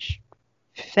 which,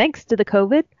 thanks to the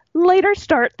COVID, later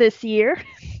start this year.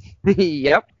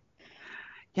 Yep.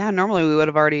 Yeah, normally we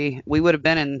would have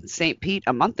been in St. Pete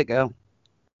a month ago.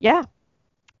 Yeah,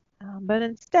 but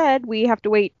instead we have to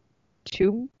wait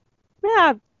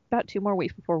about 2 more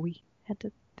weeks before we head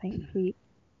to St. Pete,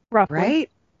 roughly. Right?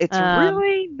 It's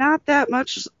really not that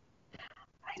much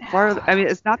farther. I mean,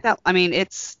 it's not that. I mean,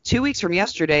 it's 2 weeks from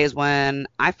yesterday is when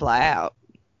I fly out.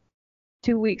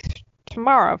 2 weeks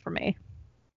tomorrow for me.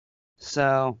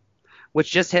 So, which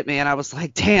just hit me, and I was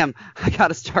like, damn, I got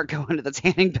to start going to the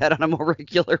tanning bed on a more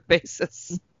regular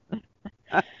basis.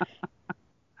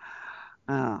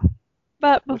 Oh,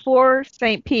 But before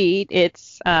St. Pete,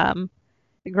 it's the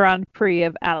Grand Prix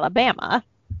of Alabama,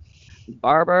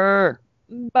 Barber.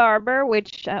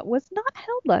 which was not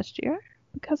held last year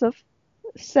because of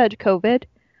said COVID.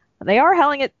 They are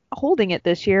holding it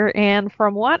this year, and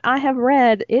from what I have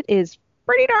read, it is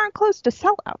pretty darn close to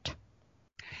sellout.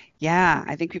 Yeah,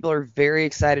 I think people are very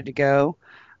excited to go.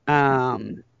 I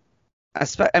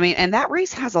mean, and that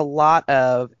race has a lot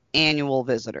of annual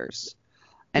visitors.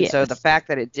 And so the Yes. fact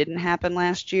that it didn't happen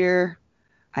last year,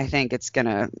 I think it's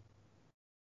gonna,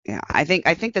 yeah, I think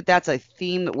that that's a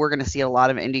theme that we're gonna see at a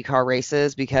lot of IndyCar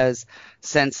races because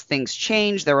since things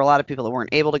changed, there were a lot of people that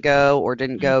weren't able to go or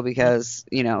didn't go because,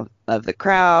 of the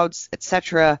crowds,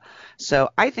 etc. So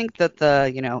I think that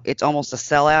it's almost a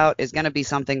sellout is gonna be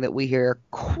something that we hear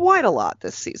quite a lot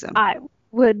this season. I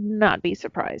would not be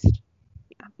surprised.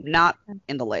 Not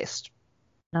in the least.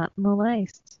 Not in the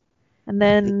least. And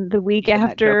then the week Keeping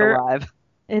that joke after, alive.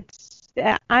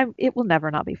 it will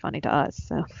never not be funny to us.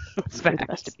 So for the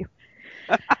rest of you.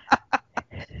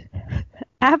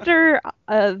 After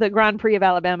the Grand Prix of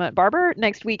Alabama at Barber,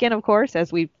 next weekend, of course,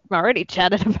 as we've already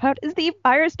chatted about, is the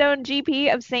Firestone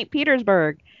GP of St.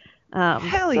 Petersburg. Hell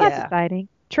so yeah. that's exciting.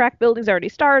 Track building's already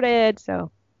started,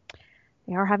 so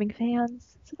they are having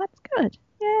fans. So that's good.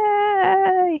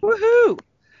 Yay! Woohoo!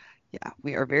 Yeah,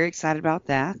 we are very excited about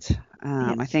that.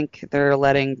 Yes. I think they're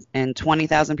letting in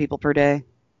 20,000 people per day.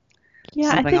 Yeah,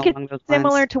 I Something think along it's those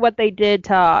similar lines. to what they did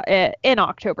in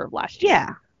October of last year.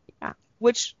 Yeah. Yeah.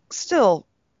 Which still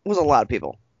was a lot of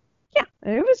people. Yeah,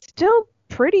 it was still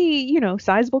pretty,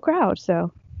 sizable crowd.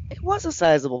 So It was a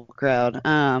sizable crowd.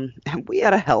 And we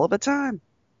had a hell of a time.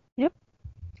 Yep.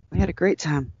 We had a great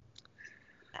time.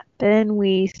 Then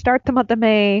we start the month of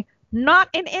May, not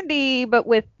in Indy, but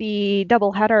with the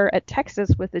doubleheader at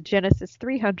Texas with the Genesis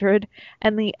 300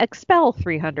 and the Expel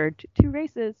 300. 2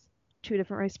 races, 2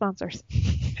 different race sponsors.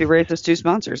 2 races, 2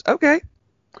 sponsors. Okay.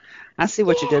 I see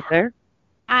what you did there.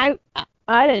 I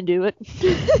didn't do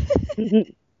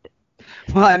it.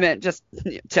 Well, I meant just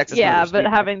Texas. Yeah, Motors. but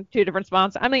having 2 different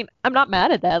sponsors. I mean, I'm not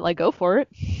mad at that. Like, go for it.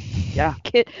 Yeah.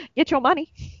 Get your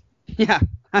money. Yeah.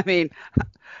 I mean,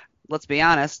 let's be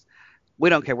honest. We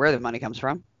don't care where the money comes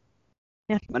from.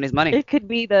 Yeah. Money's money. It could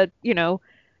be the,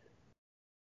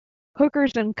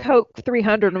 Hookers and Coke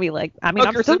 300 and be like, I mean,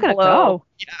 Hookers I'm still and going to Blow. go.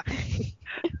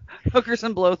 Yeah. Hookers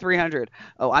and Blow 300.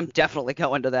 Oh, I'm definitely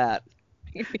going to that.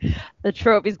 The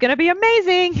trophy's going to be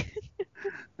amazing.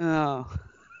 Oh.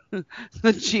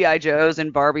 The G.I. Joes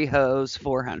and Barbie Hose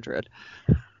 400.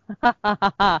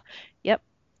 Yep.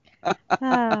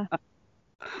 Uh,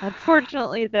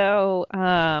 Unfortunately, though,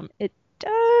 it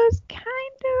does kind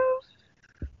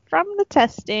of, from the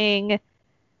testing,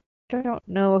 I don't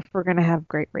know if we're going to have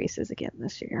great races again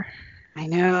this year. I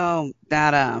know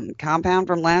that compound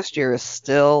from last year is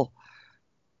still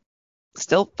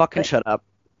fucking But shut up.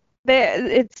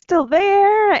 it's still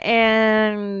there,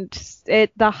 and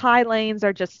the high lanes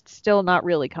are just still not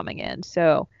really coming in.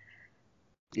 So,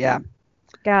 Yeah.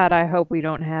 God, I hope we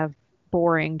don't have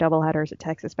boring doubleheaders at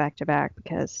Texas back to back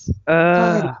because it's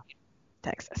already Uh,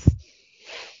 Texas.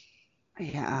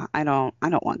 yeah, I don't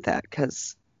want that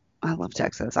because I love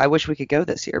Texas. I wish we could go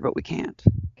this year, but we can't.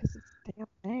 Because it's damn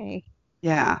May.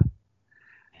 Yeah,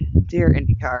 dear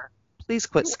IndyCar, please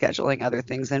quit scheduling other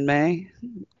things in May.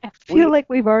 I feel We like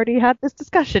we've already had this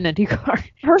discussion in IndyCar.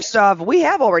 First off, we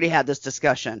have already had this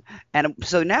discussion, and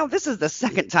so now this is the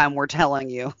second time we're telling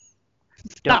you.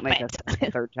 Don't Stop make us it.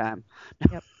 the third time.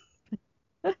 Yep.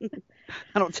 I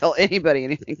don't tell anybody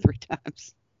anything 3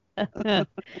 times.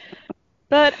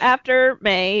 But after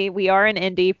May, we are in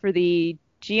Indy for the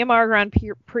GMR Grand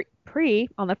Prix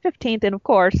on the 15th, and of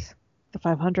course, the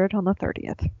 500 on the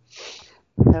 30th.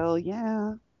 Hell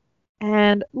yeah.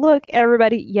 And look,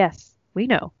 everybody, yes, we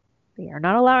know they are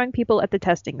not allowing people at the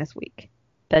testing this week.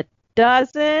 That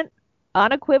doesn't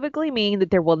unequivocally mean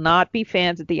that there will not be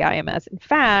fans at the IMS. In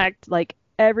fact, like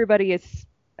everybody is,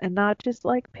 and not just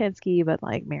like Penske, but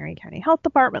like Marion County Health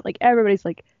Department, like everybody's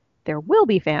like, there will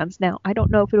be fans. Now, I don't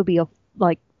know if it'll be a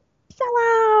like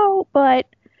sellout, but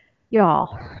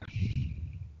y'all,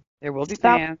 There will be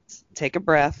stop, fans. Take a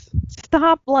breath.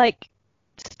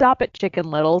 stop at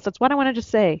Chicken Littles. That's what I wanted to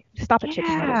say. Stop at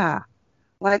Chicken Littles. Yeah.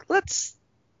 Like let's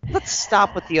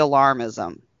stop with the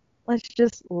alarmism. Let's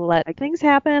just let Like things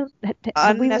happen.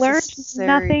 Have we learned unnecessary.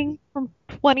 nothing from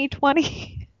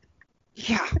 2020?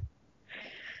 Yeah.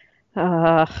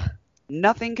 Uh,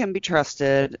 Nothing can be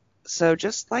trusted. So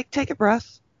just like take a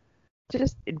breath.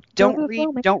 just go with Don't the read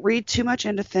flow, man. don't read too much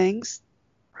into things.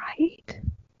 Right?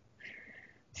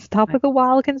 Stop Like with the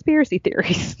wild conspiracy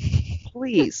theories.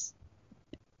 please.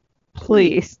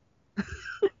 Please.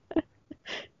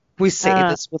 We say Uh,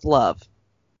 this with love.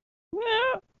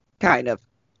 well, Kind of.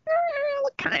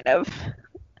 kind of.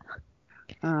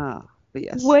 But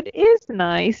yes. What is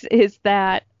nice is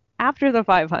that after the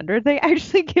 500, they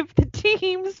actually give the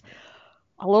teams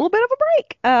a little bit of a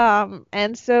break.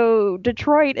 And so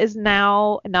Detroit is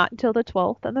now not until the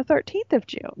 12th and the 13th of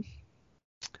June.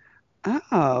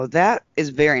 Oh, that is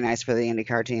very nice for the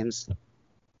IndyCar teams.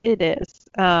 It is.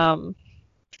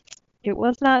 It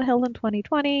was not held in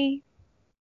 2020.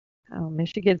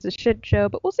 Michigan's a shit show,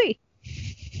 but we'll see.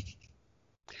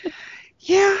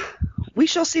 Yeah, we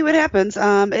shall see what happens.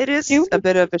 It is June, a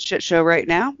bit of a shit show right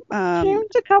now.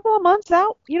 June's a couple of months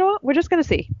out. You know what? We're just gonna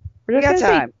see. We're We just got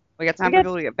gonna see. time. We got We time for got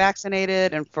people to get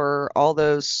vaccinated and for all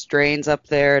those strains up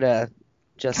there to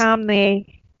just, calm the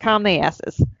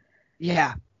asses.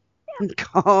 yeah,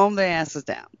 calm the asses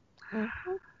down. Mhm.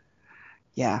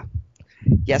 Yeah.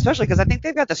 Yeah, especially because I think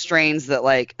they've got the strains that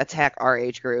like attack our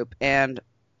age group, and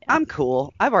Yeah. I'm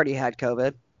cool. I've already had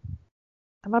COVID.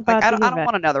 I'm Like about I to don't, I get don't back.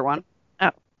 want another one.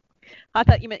 Oh, I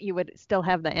thought you meant you would still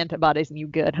have the antibodies and you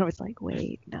good. I was like,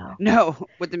 wait, no, No,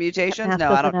 with the that mutations, math no,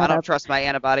 I doesn't don't. I add don't up. trust my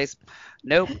antibodies.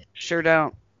 Nope, sure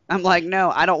don't. I'm like,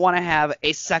 no, I don't want to have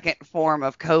a second form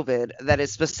of COVID that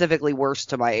is specifically worse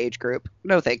to my age group.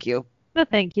 No, thank you. No,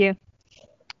 thank you.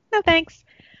 No, thanks.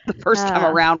 The first time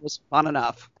Uh, around was fun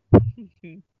enough.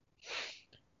 and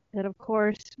of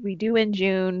course, we do in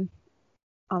June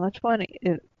on the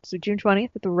 20th. So June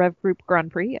 20th at the Rev Group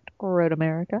Grand Prix at Road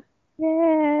America.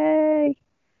 Yay!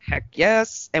 Heck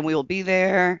yes, and we will be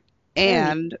there.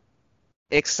 And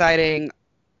exciting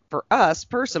for us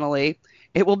personally,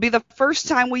 it will be the first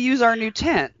time we use our new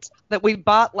tent that we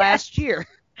bought last year.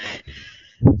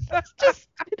 It's just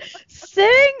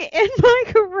sitting in my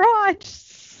garage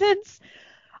since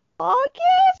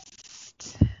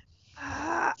August.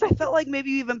 I felt like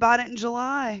maybe you even bought it in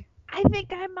July. I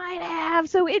think I might have.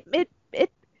 So it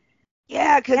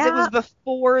Yeah, because it was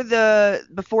yeah.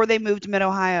 before they moved to Mid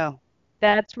Ohio.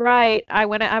 That's right. I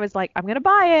was like, I'm gonna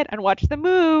buy it and watch them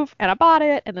move, and I bought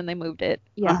it, and then they moved it.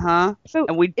 Yeah. Uh-huh. So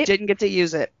And we it didn't get to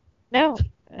use it. no,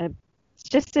 it's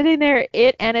just sitting there.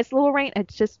 It and its little rain.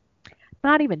 It's just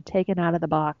not even taken out of the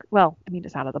box. Well, I mean,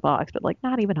 it's out of the box, but like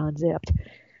not even unzipped.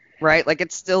 Right? Like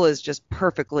it still is just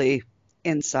perfectly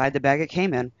inside the bag it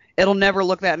came in. It'll never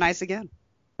look that nice again.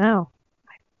 No,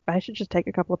 I should just take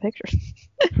a couple of pictures.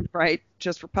 Right?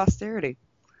 Just for posterity.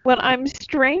 What I'm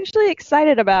strangely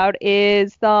excited about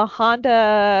is the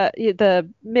Honda, the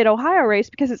Mid Ohio race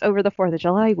because it's over the 4th of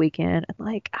July weekend. And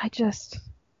like, I'm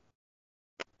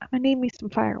gonna need me some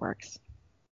fireworks.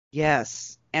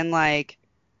 Yes. And like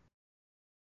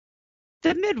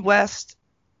the Midwest,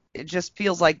 it just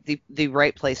feels like the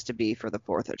right place to be for the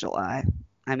 4th of July.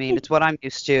 I mean, it's what I'm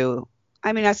used to.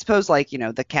 I mean, I suppose like,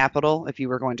 the capital, if you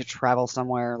were going to travel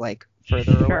somewhere like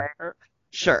further away, Sure.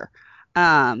 sure.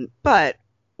 But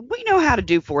we know how to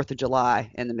do 4th of July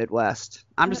in the Midwest.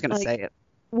 I'm just gonna Like, say it.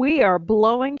 we are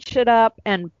blowing shit up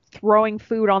and throwing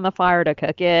food on the fire to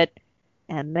cook it.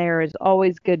 And there is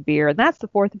always good beer. And that's the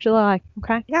 4th of July.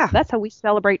 Okay. Yeah. That's how we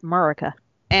celebrate America.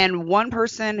 And one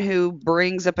person who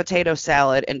brings a potato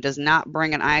salad and does not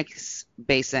bring an ice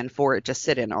basin for it to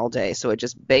sit in all day. So it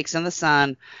just bakes in the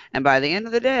sun. And by the end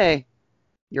of the day,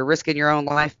 you're risking your own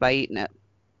life by eating it.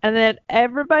 And then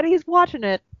everybody's watching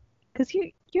it because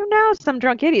you know some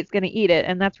drunk idiot's going to eat it.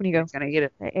 And that's when you go, It's going to eat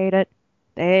it. they ate it.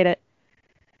 They ate it.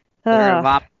 They're going to Uh,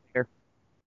 vomit here.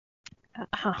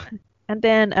 and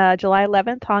then July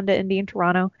 11th, Honda Indy in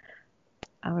Toronto.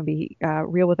 I'm going to be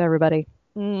real with everybody.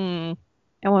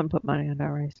 I wouldn't put money on that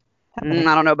race. I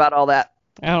don't know about all that.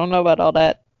 I don't know about all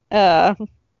that. Uh,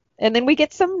 and then we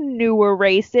get some newer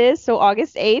races. So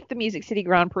August 8th, the Music City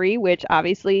Grand Prix, which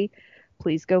obviously,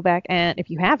 please go back and if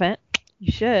you haven't,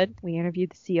 you should. We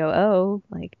interviewed the COO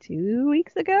like 2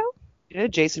 weeks ago. Yeah,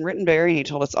 Jason Rittenberry, he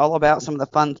told us all about some of the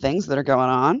fun things that are going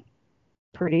on.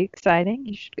 Pretty exciting.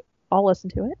 You should all listen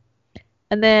to it.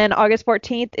 And then August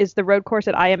 14th is the road course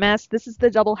at IMS. This is the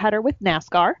doubleheader with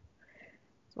NASCAR.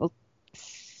 So we'll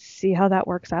see how that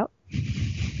works out.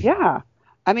 Yeah.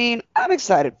 I mean, I'm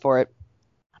excited for it.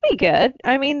 Be good.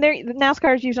 I mean, the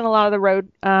NASCAR is using a lot of the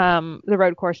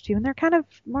road course too, and they're kind of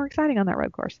more exciting on that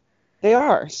road course. They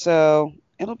are. So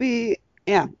it'll be,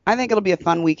 yeah, I think it'll be a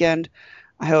fun weekend.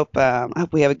 I hope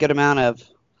we have a good amount of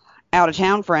out of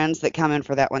town friends that come in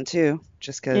for that one too.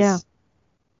 Just Yeah. because,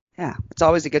 yeah, it's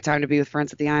always a good time to be with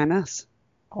friends at the IMS.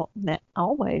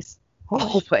 Always.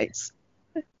 Always.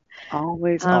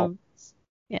 Always. Um,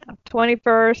 yeah.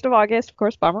 21st of August, of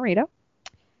course, Bommarito.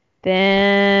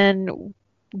 Then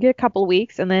we get a couple of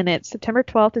weeks, and then it's September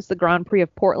 12th is the Grand Prix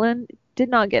of Portland. Did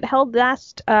not get held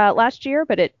last year,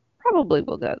 but it probably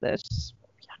will go this.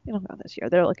 Yeah, it'll go this year.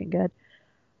 They're looking good.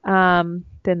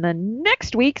 Then the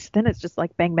next weeks, then it's just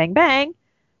like bang, bang, bang.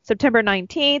 September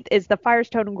 19th is the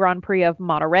Firestone Grand Prix of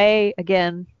Monterey.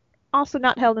 Again, also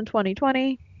not held in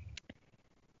 2020.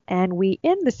 And we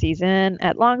end the season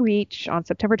at Long Beach on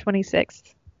September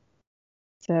 26th.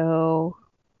 So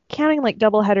counting like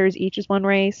double headers, each is one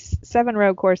race, 7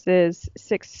 road courses,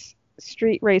 6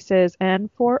 street races,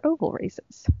 and 4 oval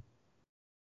races.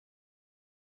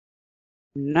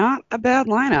 Not a bad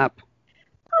lineup.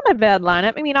 Not a bad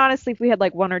lineup. I mean, honestly, if we had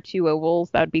like 1 or 2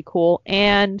 ovals, that would be cool.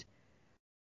 And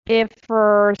if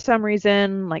for some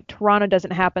reason like Toronto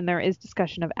doesn't happen, there is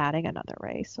discussion of adding another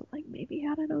race. So like maybe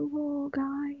add an oval,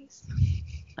 guys.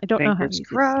 I don't know how Fingers easy this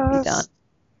can be done. crossed.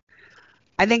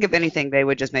 I think if anything, they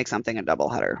would just make something a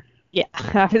doubleheader. Yeah,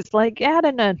 I was like,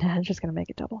 I'm just gonna make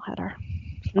a double header.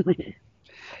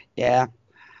 Yeah.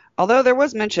 Although there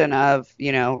was mention of,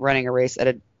 running a race at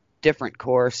a different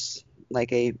course,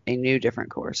 like a new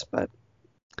different course, but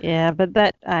Yeah, but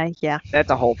yeah, that's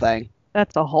a whole thing.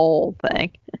 that's a whole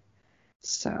thing.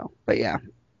 So, but yeah,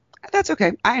 that's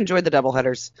okay. I enjoyed the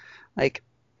doubleheaders. Like,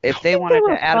 if they think they wanted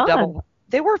were to add fun.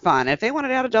 they were fun. If they wanted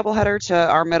to add a doubleheader to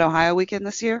our Mid Ohio weekend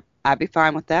this year, I'd be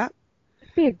fine with that.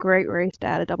 It'd be a great race to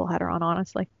add a double header on,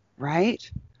 honestly. Right?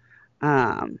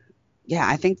 Um, yeah,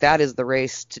 I think that is the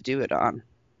race to do it on.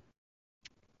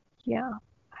 Yeah,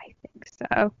 I think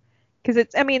so. Because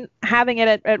I mean, having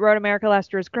it at Road America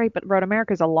last year is great, but Road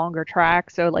America is a longer track,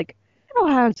 so like,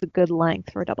 Ohio is a good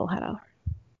length for a double header.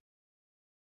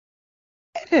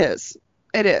 It is.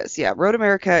 It is. Yeah, Road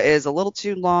America is a little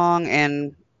too long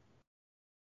and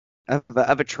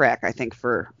of a track, I think,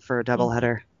 for a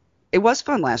doubleheader. It was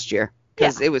fun last year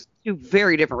because it was 2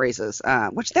 very different races.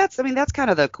 That's kind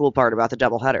of the cool part about the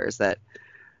doubleheader is that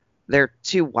they're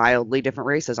 2 wildly different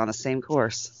races on the same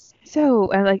course. So,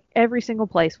 like every single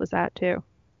place was that too.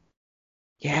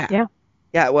 Yeah. Yeah.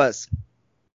 Yeah, it was.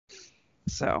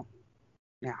 So,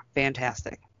 yeah,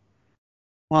 fantastic.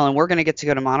 Well, and we're going to get to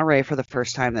go to Monterey for the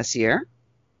first time this year.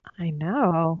 I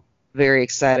know. Very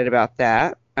excited about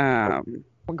that.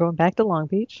 We're going back to Long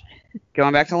Beach.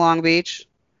 Going back to Long Beach.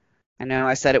 I know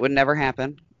I said it would never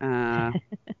happen, but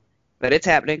it's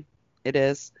happening. It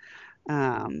is.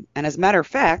 And as a matter of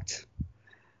fact,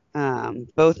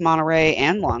 both Monterey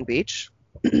and Long Beach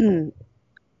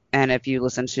And if you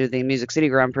listen to the Music City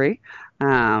Grand Prix,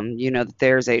 you know that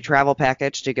there's a travel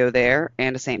package to go there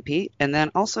and to St. Pete, and then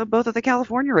also both of the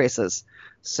California races.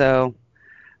 So,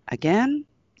 again,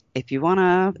 if you want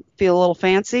to feel a little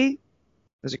fancy,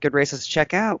 those are good races to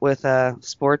check out with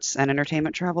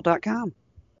sportsandentertainmenttravel.com.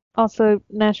 Also,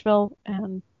 Nashville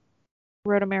and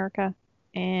Road America,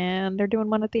 and they're doing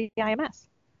one at the IMS.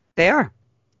 They are.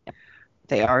 Yep.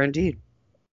 They are indeed.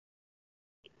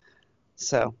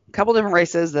 So, a couple different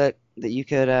races that you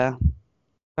could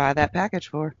buy that package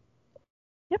for.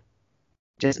 Yep.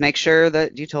 Just make sure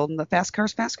that you told them that Fast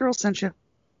Cars, Fast Girls sent you.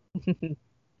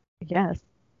 Yes.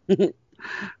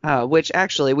 Which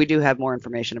actually, we do have more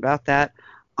information about that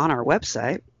on our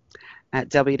website at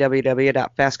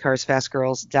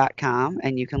www.fastcarsfastgirls.com,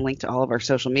 and you can link to all of our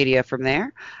social media from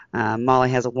there.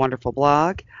 Molly has a wonderful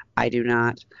blog. I do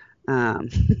not.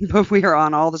 But we are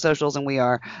on all the socials, and we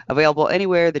are available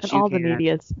anywhere that And you all can. the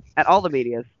medias. At all the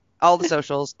medias. All the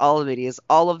socials, all the medias,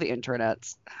 all of the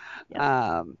intranets.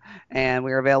 Yep. And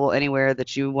we're available anywhere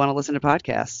that you want to listen to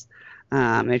podcasts.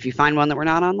 If you find one that we're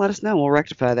not on, let us know. We'll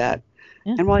rectify that.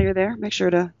 Yeah. And while you're there, make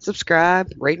sure to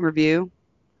subscribe, rate and review,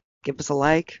 give us a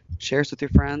like, share us with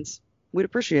your friends. We'd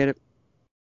appreciate it.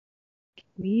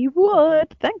 We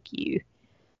would. Thank you.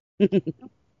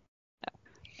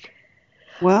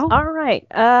 Well, all right.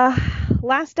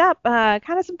 Last up,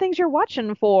 kind of some things you're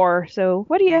watching for. So,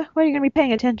 what are you going to be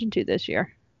paying attention to this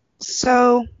year?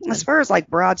 So, as far as like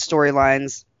broad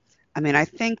storylines, I mean, I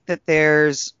think that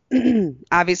there's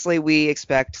obviously we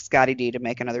expect Scotty D to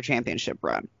make another championship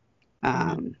run.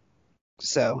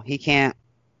 So he can't,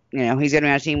 he's going to be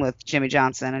on a team with Jimmy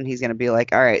Johnson, and he's going to be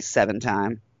like, all right,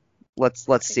 7-time.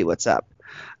 Let's see what's up.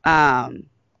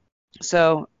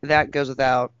 So that goes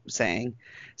without saying.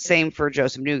 Same for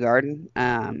Joseph Newgarden.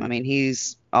 I mean,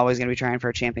 he's always going to be trying for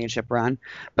a championship run.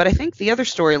 But I think the other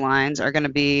storylines are going to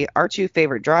be our two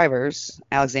favorite drivers,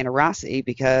 Alexander Rossi,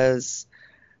 because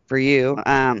for you,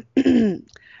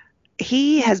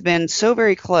 he has been so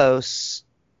very close.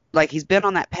 Like, he's been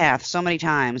on that path so many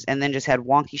times and then just had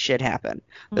wonky shit happen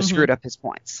that screwed up his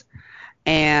points.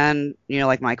 And,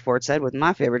 like Mike Ford said with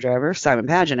my favorite driver, Simon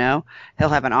Pagenaud, he'll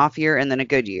have an off year and then a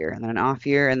good year, and then an off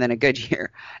year and then a good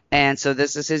year. And so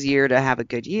this is his year to have a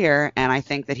good year, and I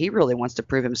think that he really wants to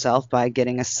prove himself by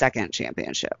getting a second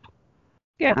championship.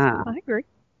 Yeah, I agree.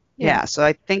 Yeah, so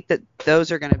I think that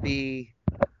those are going to be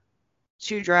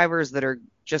two drivers that are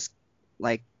just,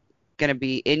 like, going to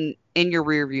be in your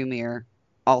rearview mirror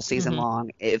all season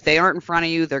long. If they aren't in front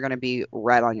of you, they're going to be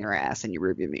right on your ass in your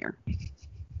rearview mirror.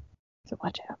 So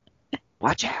watch out.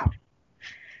 Watch out.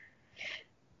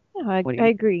 No, I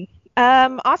agree.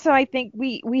 Also, I think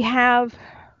we have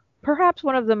perhaps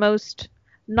one of the most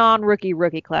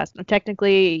non-rookie class. Now,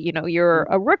 technically, you're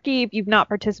a rookie if you've not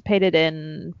participated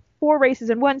in 4 races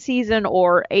in one season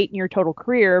or 8 in your total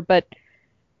career, but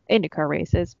IndyCar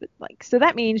races. But so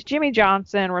that means Jimmy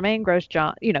Johnson, Romain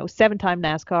Grosjean, 7-time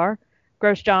NASCAR.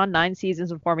 Grosjean, 9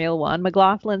 seasons in Formula One.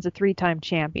 McLaughlin's a 3-time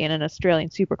champion in Australian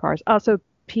Supercars. Also,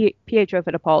 Pietro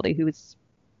Fittipaldi, who's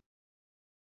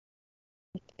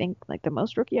I think like the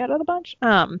most rookie out of the bunch.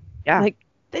 Yeah.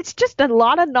 It's just a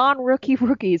lot of non-rookie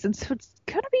rookies, and so it's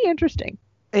gonna be interesting.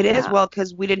 It is, well,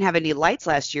 because we didn't have any lights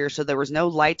last year, so there was no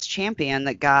lights champion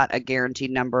that got a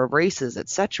guaranteed number of races,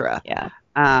 etc. Yeah.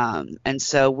 And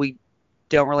so we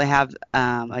don't really have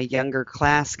a younger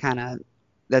class kind of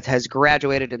that has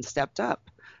graduated and stepped up,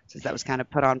 since that was kind of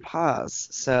put on pause.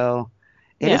 So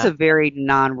it is a very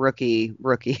non-rookie.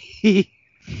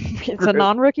 It's a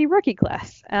non-rookie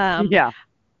class. Yeah.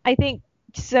 I think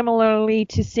similarly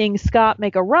to seeing Scott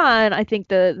make a run, I think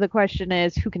the question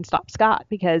is who can stop Scott,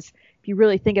 because if you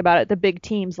really think about it, the big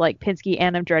teams like Penske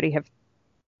and Andretti have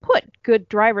put good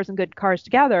drivers and good cars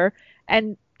together,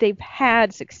 and they've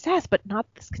had success, but not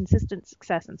this consistent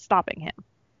success in stopping him.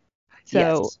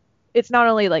 So it's not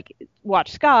only like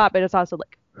watch Scott, but it's also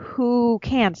like who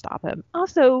can stop him.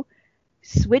 Also,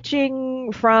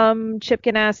 switching from Chip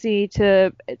Ganassi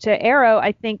to Arrow,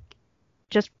 I think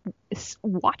just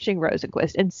watching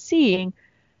Rosenqvist and seeing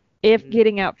if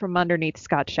getting out from underneath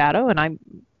Scott's shadow, and I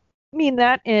mean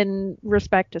that in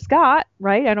respect to Scott,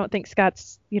 right? I don't think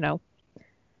Scott's,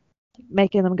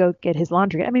 making them go get his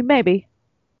laundry. I mean, maybe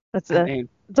it's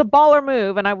a baller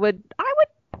move, and I wouldn't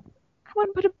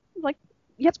put it like,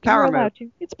 yep, power you're allowed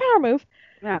to. It's a power move.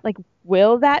 Yeah. Like,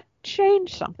 will that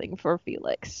change something for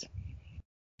Felix?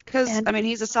 Because,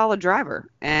 he's a solid driver,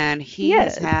 and he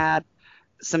has had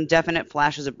some definite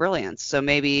flashes of brilliance. So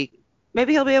maybe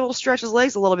he'll be able to stretch his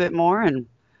legs a little bit more, and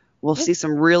we'll see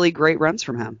some really great runs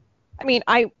from him. I mean,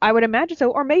 I would imagine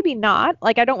so, or maybe not.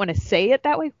 Like, I don't want to say it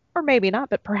that way, or maybe not,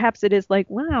 but perhaps it is like,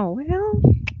 wow, well,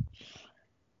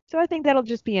 So I think that'll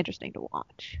just be interesting to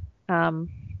watch. Um,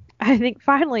 I think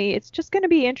finally it's just going to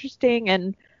be interesting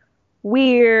and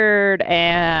weird,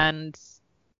 and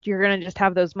you're going to just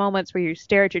have those moments where you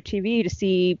stare at your TV to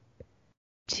see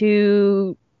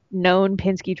two known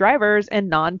Penske drivers and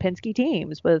non-Penske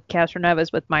teams, with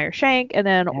Castroneves with Meyer Shank, and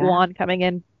then Yeah. Juan coming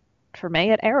in for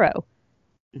May at Arrow.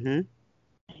 Hmm.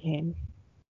 And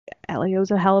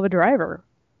Elio's a hell of a driver.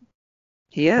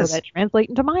 He Will is. that translate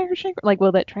into Meyer Shank? Like,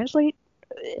 will that translate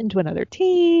into another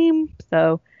team?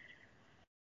 So,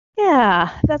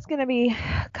 yeah, that's going to be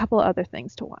a couple of other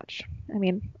things to watch. I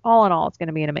mean, all in all, it's going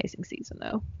to be an amazing season,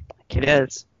 though. It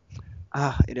is.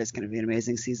 Oh, it is going to be an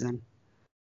amazing season.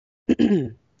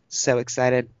 So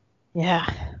excited. Yeah.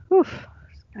 Oof.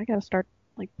 I got to start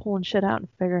like pulling shit out and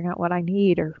figuring out what I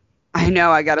need, or I know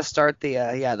I got to start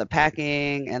the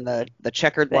packing and the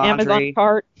checkered the Amazon laundry.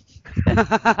 cart.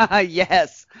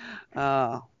 Yes.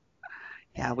 Oh,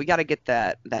 yeah, we got to get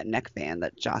that neck fan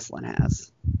that Jocelyn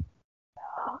has.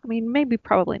 I mean, maybe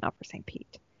probably not for St.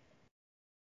 Pete.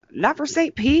 Not for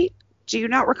St. Pete? Do you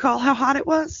not recall how hot it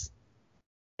was?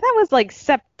 That was like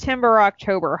September,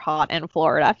 October hot in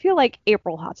Florida. I feel like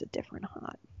April hot's a different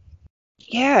hot.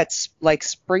 Yeah, it's like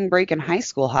spring break in high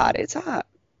school hot. It's hot.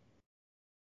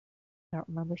 I don't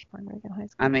remember spring break in high I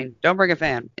school. mean, don't bring a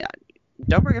fan. Yeah,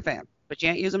 don't bring a fan, but you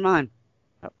ain't using mine.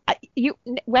 I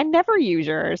never use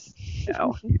yours.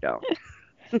 No, you don't.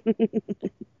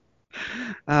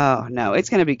 Oh, no, it's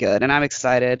going to be good, and I'm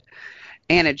excited.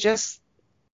 And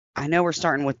I know we're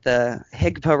starting with the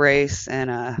Higpa race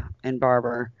and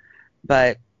Barber,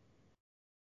 but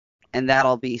and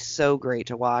that'll be so great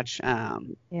to watch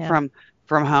Yeah.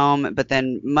 from home. But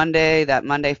then that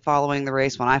Monday following the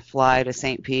race, when I fly to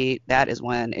St. Pete, that is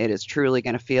when it is truly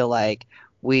going to feel like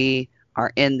we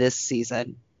are in this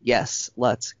season. Yes,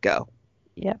 let's go.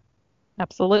 Yep.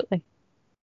 Absolutely.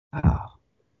 Oh,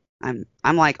 I'm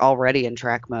like already in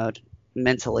track mode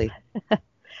mentally.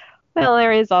 Well,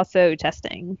 there is also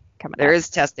testing coming There up. is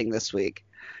testing this week.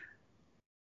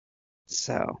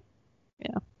 So,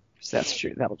 Yeah. so that's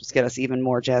true. That'll just get us even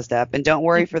more jazzed up. And don't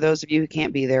worry, for those of you who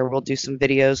can't be there, we'll do some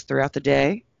videos throughout the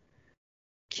day.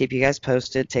 Keep you guys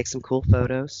posted. Take some cool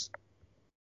photos.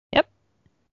 Yep.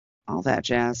 All that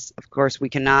jazz. Of course, we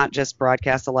cannot just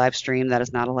broadcast a live stream. That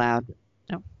is not allowed.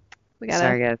 No. We gotta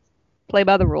Sorry, guys. play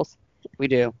by the rules. We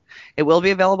do. It will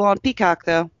be available on Peacock,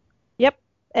 though. Yep.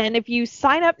 And if you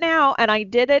sign up now, and I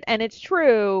did it, and it's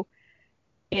true,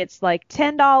 it's like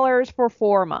 $10 for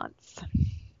 4 months.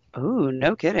 Ooh,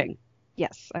 no kidding.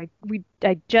 Yes, I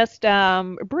just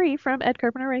Bree from Ed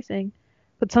Carpenter Racing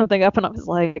put something up, and I was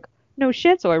like, no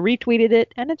shit. So I retweeted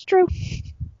it, and it's true.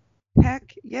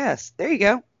 Heck yes. There you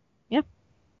go. Yeah.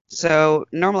 So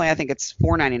normally I think it's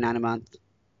 $4.99 a month.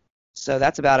 So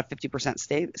that's about a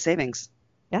 50% savings.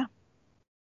 Yeah.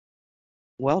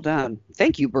 Well done.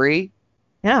 Thank you, Bree.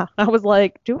 Yeah, I was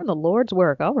like, doing the Lord's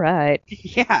work. All right.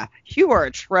 Yeah, you are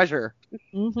a treasure.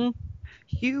 Mm-hmm.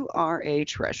 You are a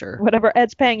treasure. Whatever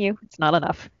Ed's paying you, it's not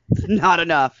enough. Not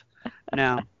enough.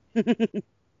 No.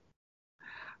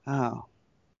 Oh.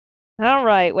 All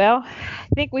right. Well, I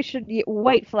think we should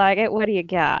white flag it. What do you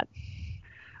got?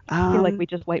 I feel like we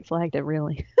just white flagged it,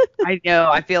 really. I know.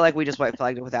 I feel like we just white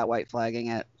flagged it without white flagging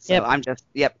it. So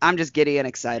Yep. I'm just giddy and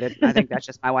excited. I think that's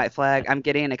just my white flag. I'm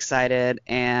giddy and excited,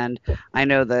 and I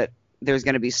know that there's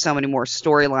going to be so many more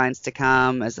storylines to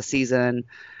come as the season,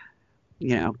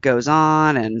 goes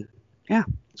on, and yeah,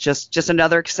 just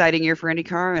another exciting year for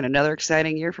IndyCar and another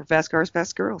exciting year for Fast Cars,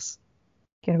 Fast Girls.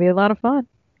 Gonna be a lot of fun.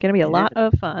 Gonna be a lot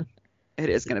of fun. It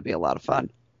is going to be a lot of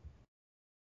fun.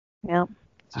 Yeah.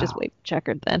 It's just wait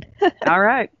checkered then. All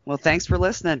right. Well, thanks for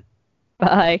listening.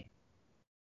 Bye.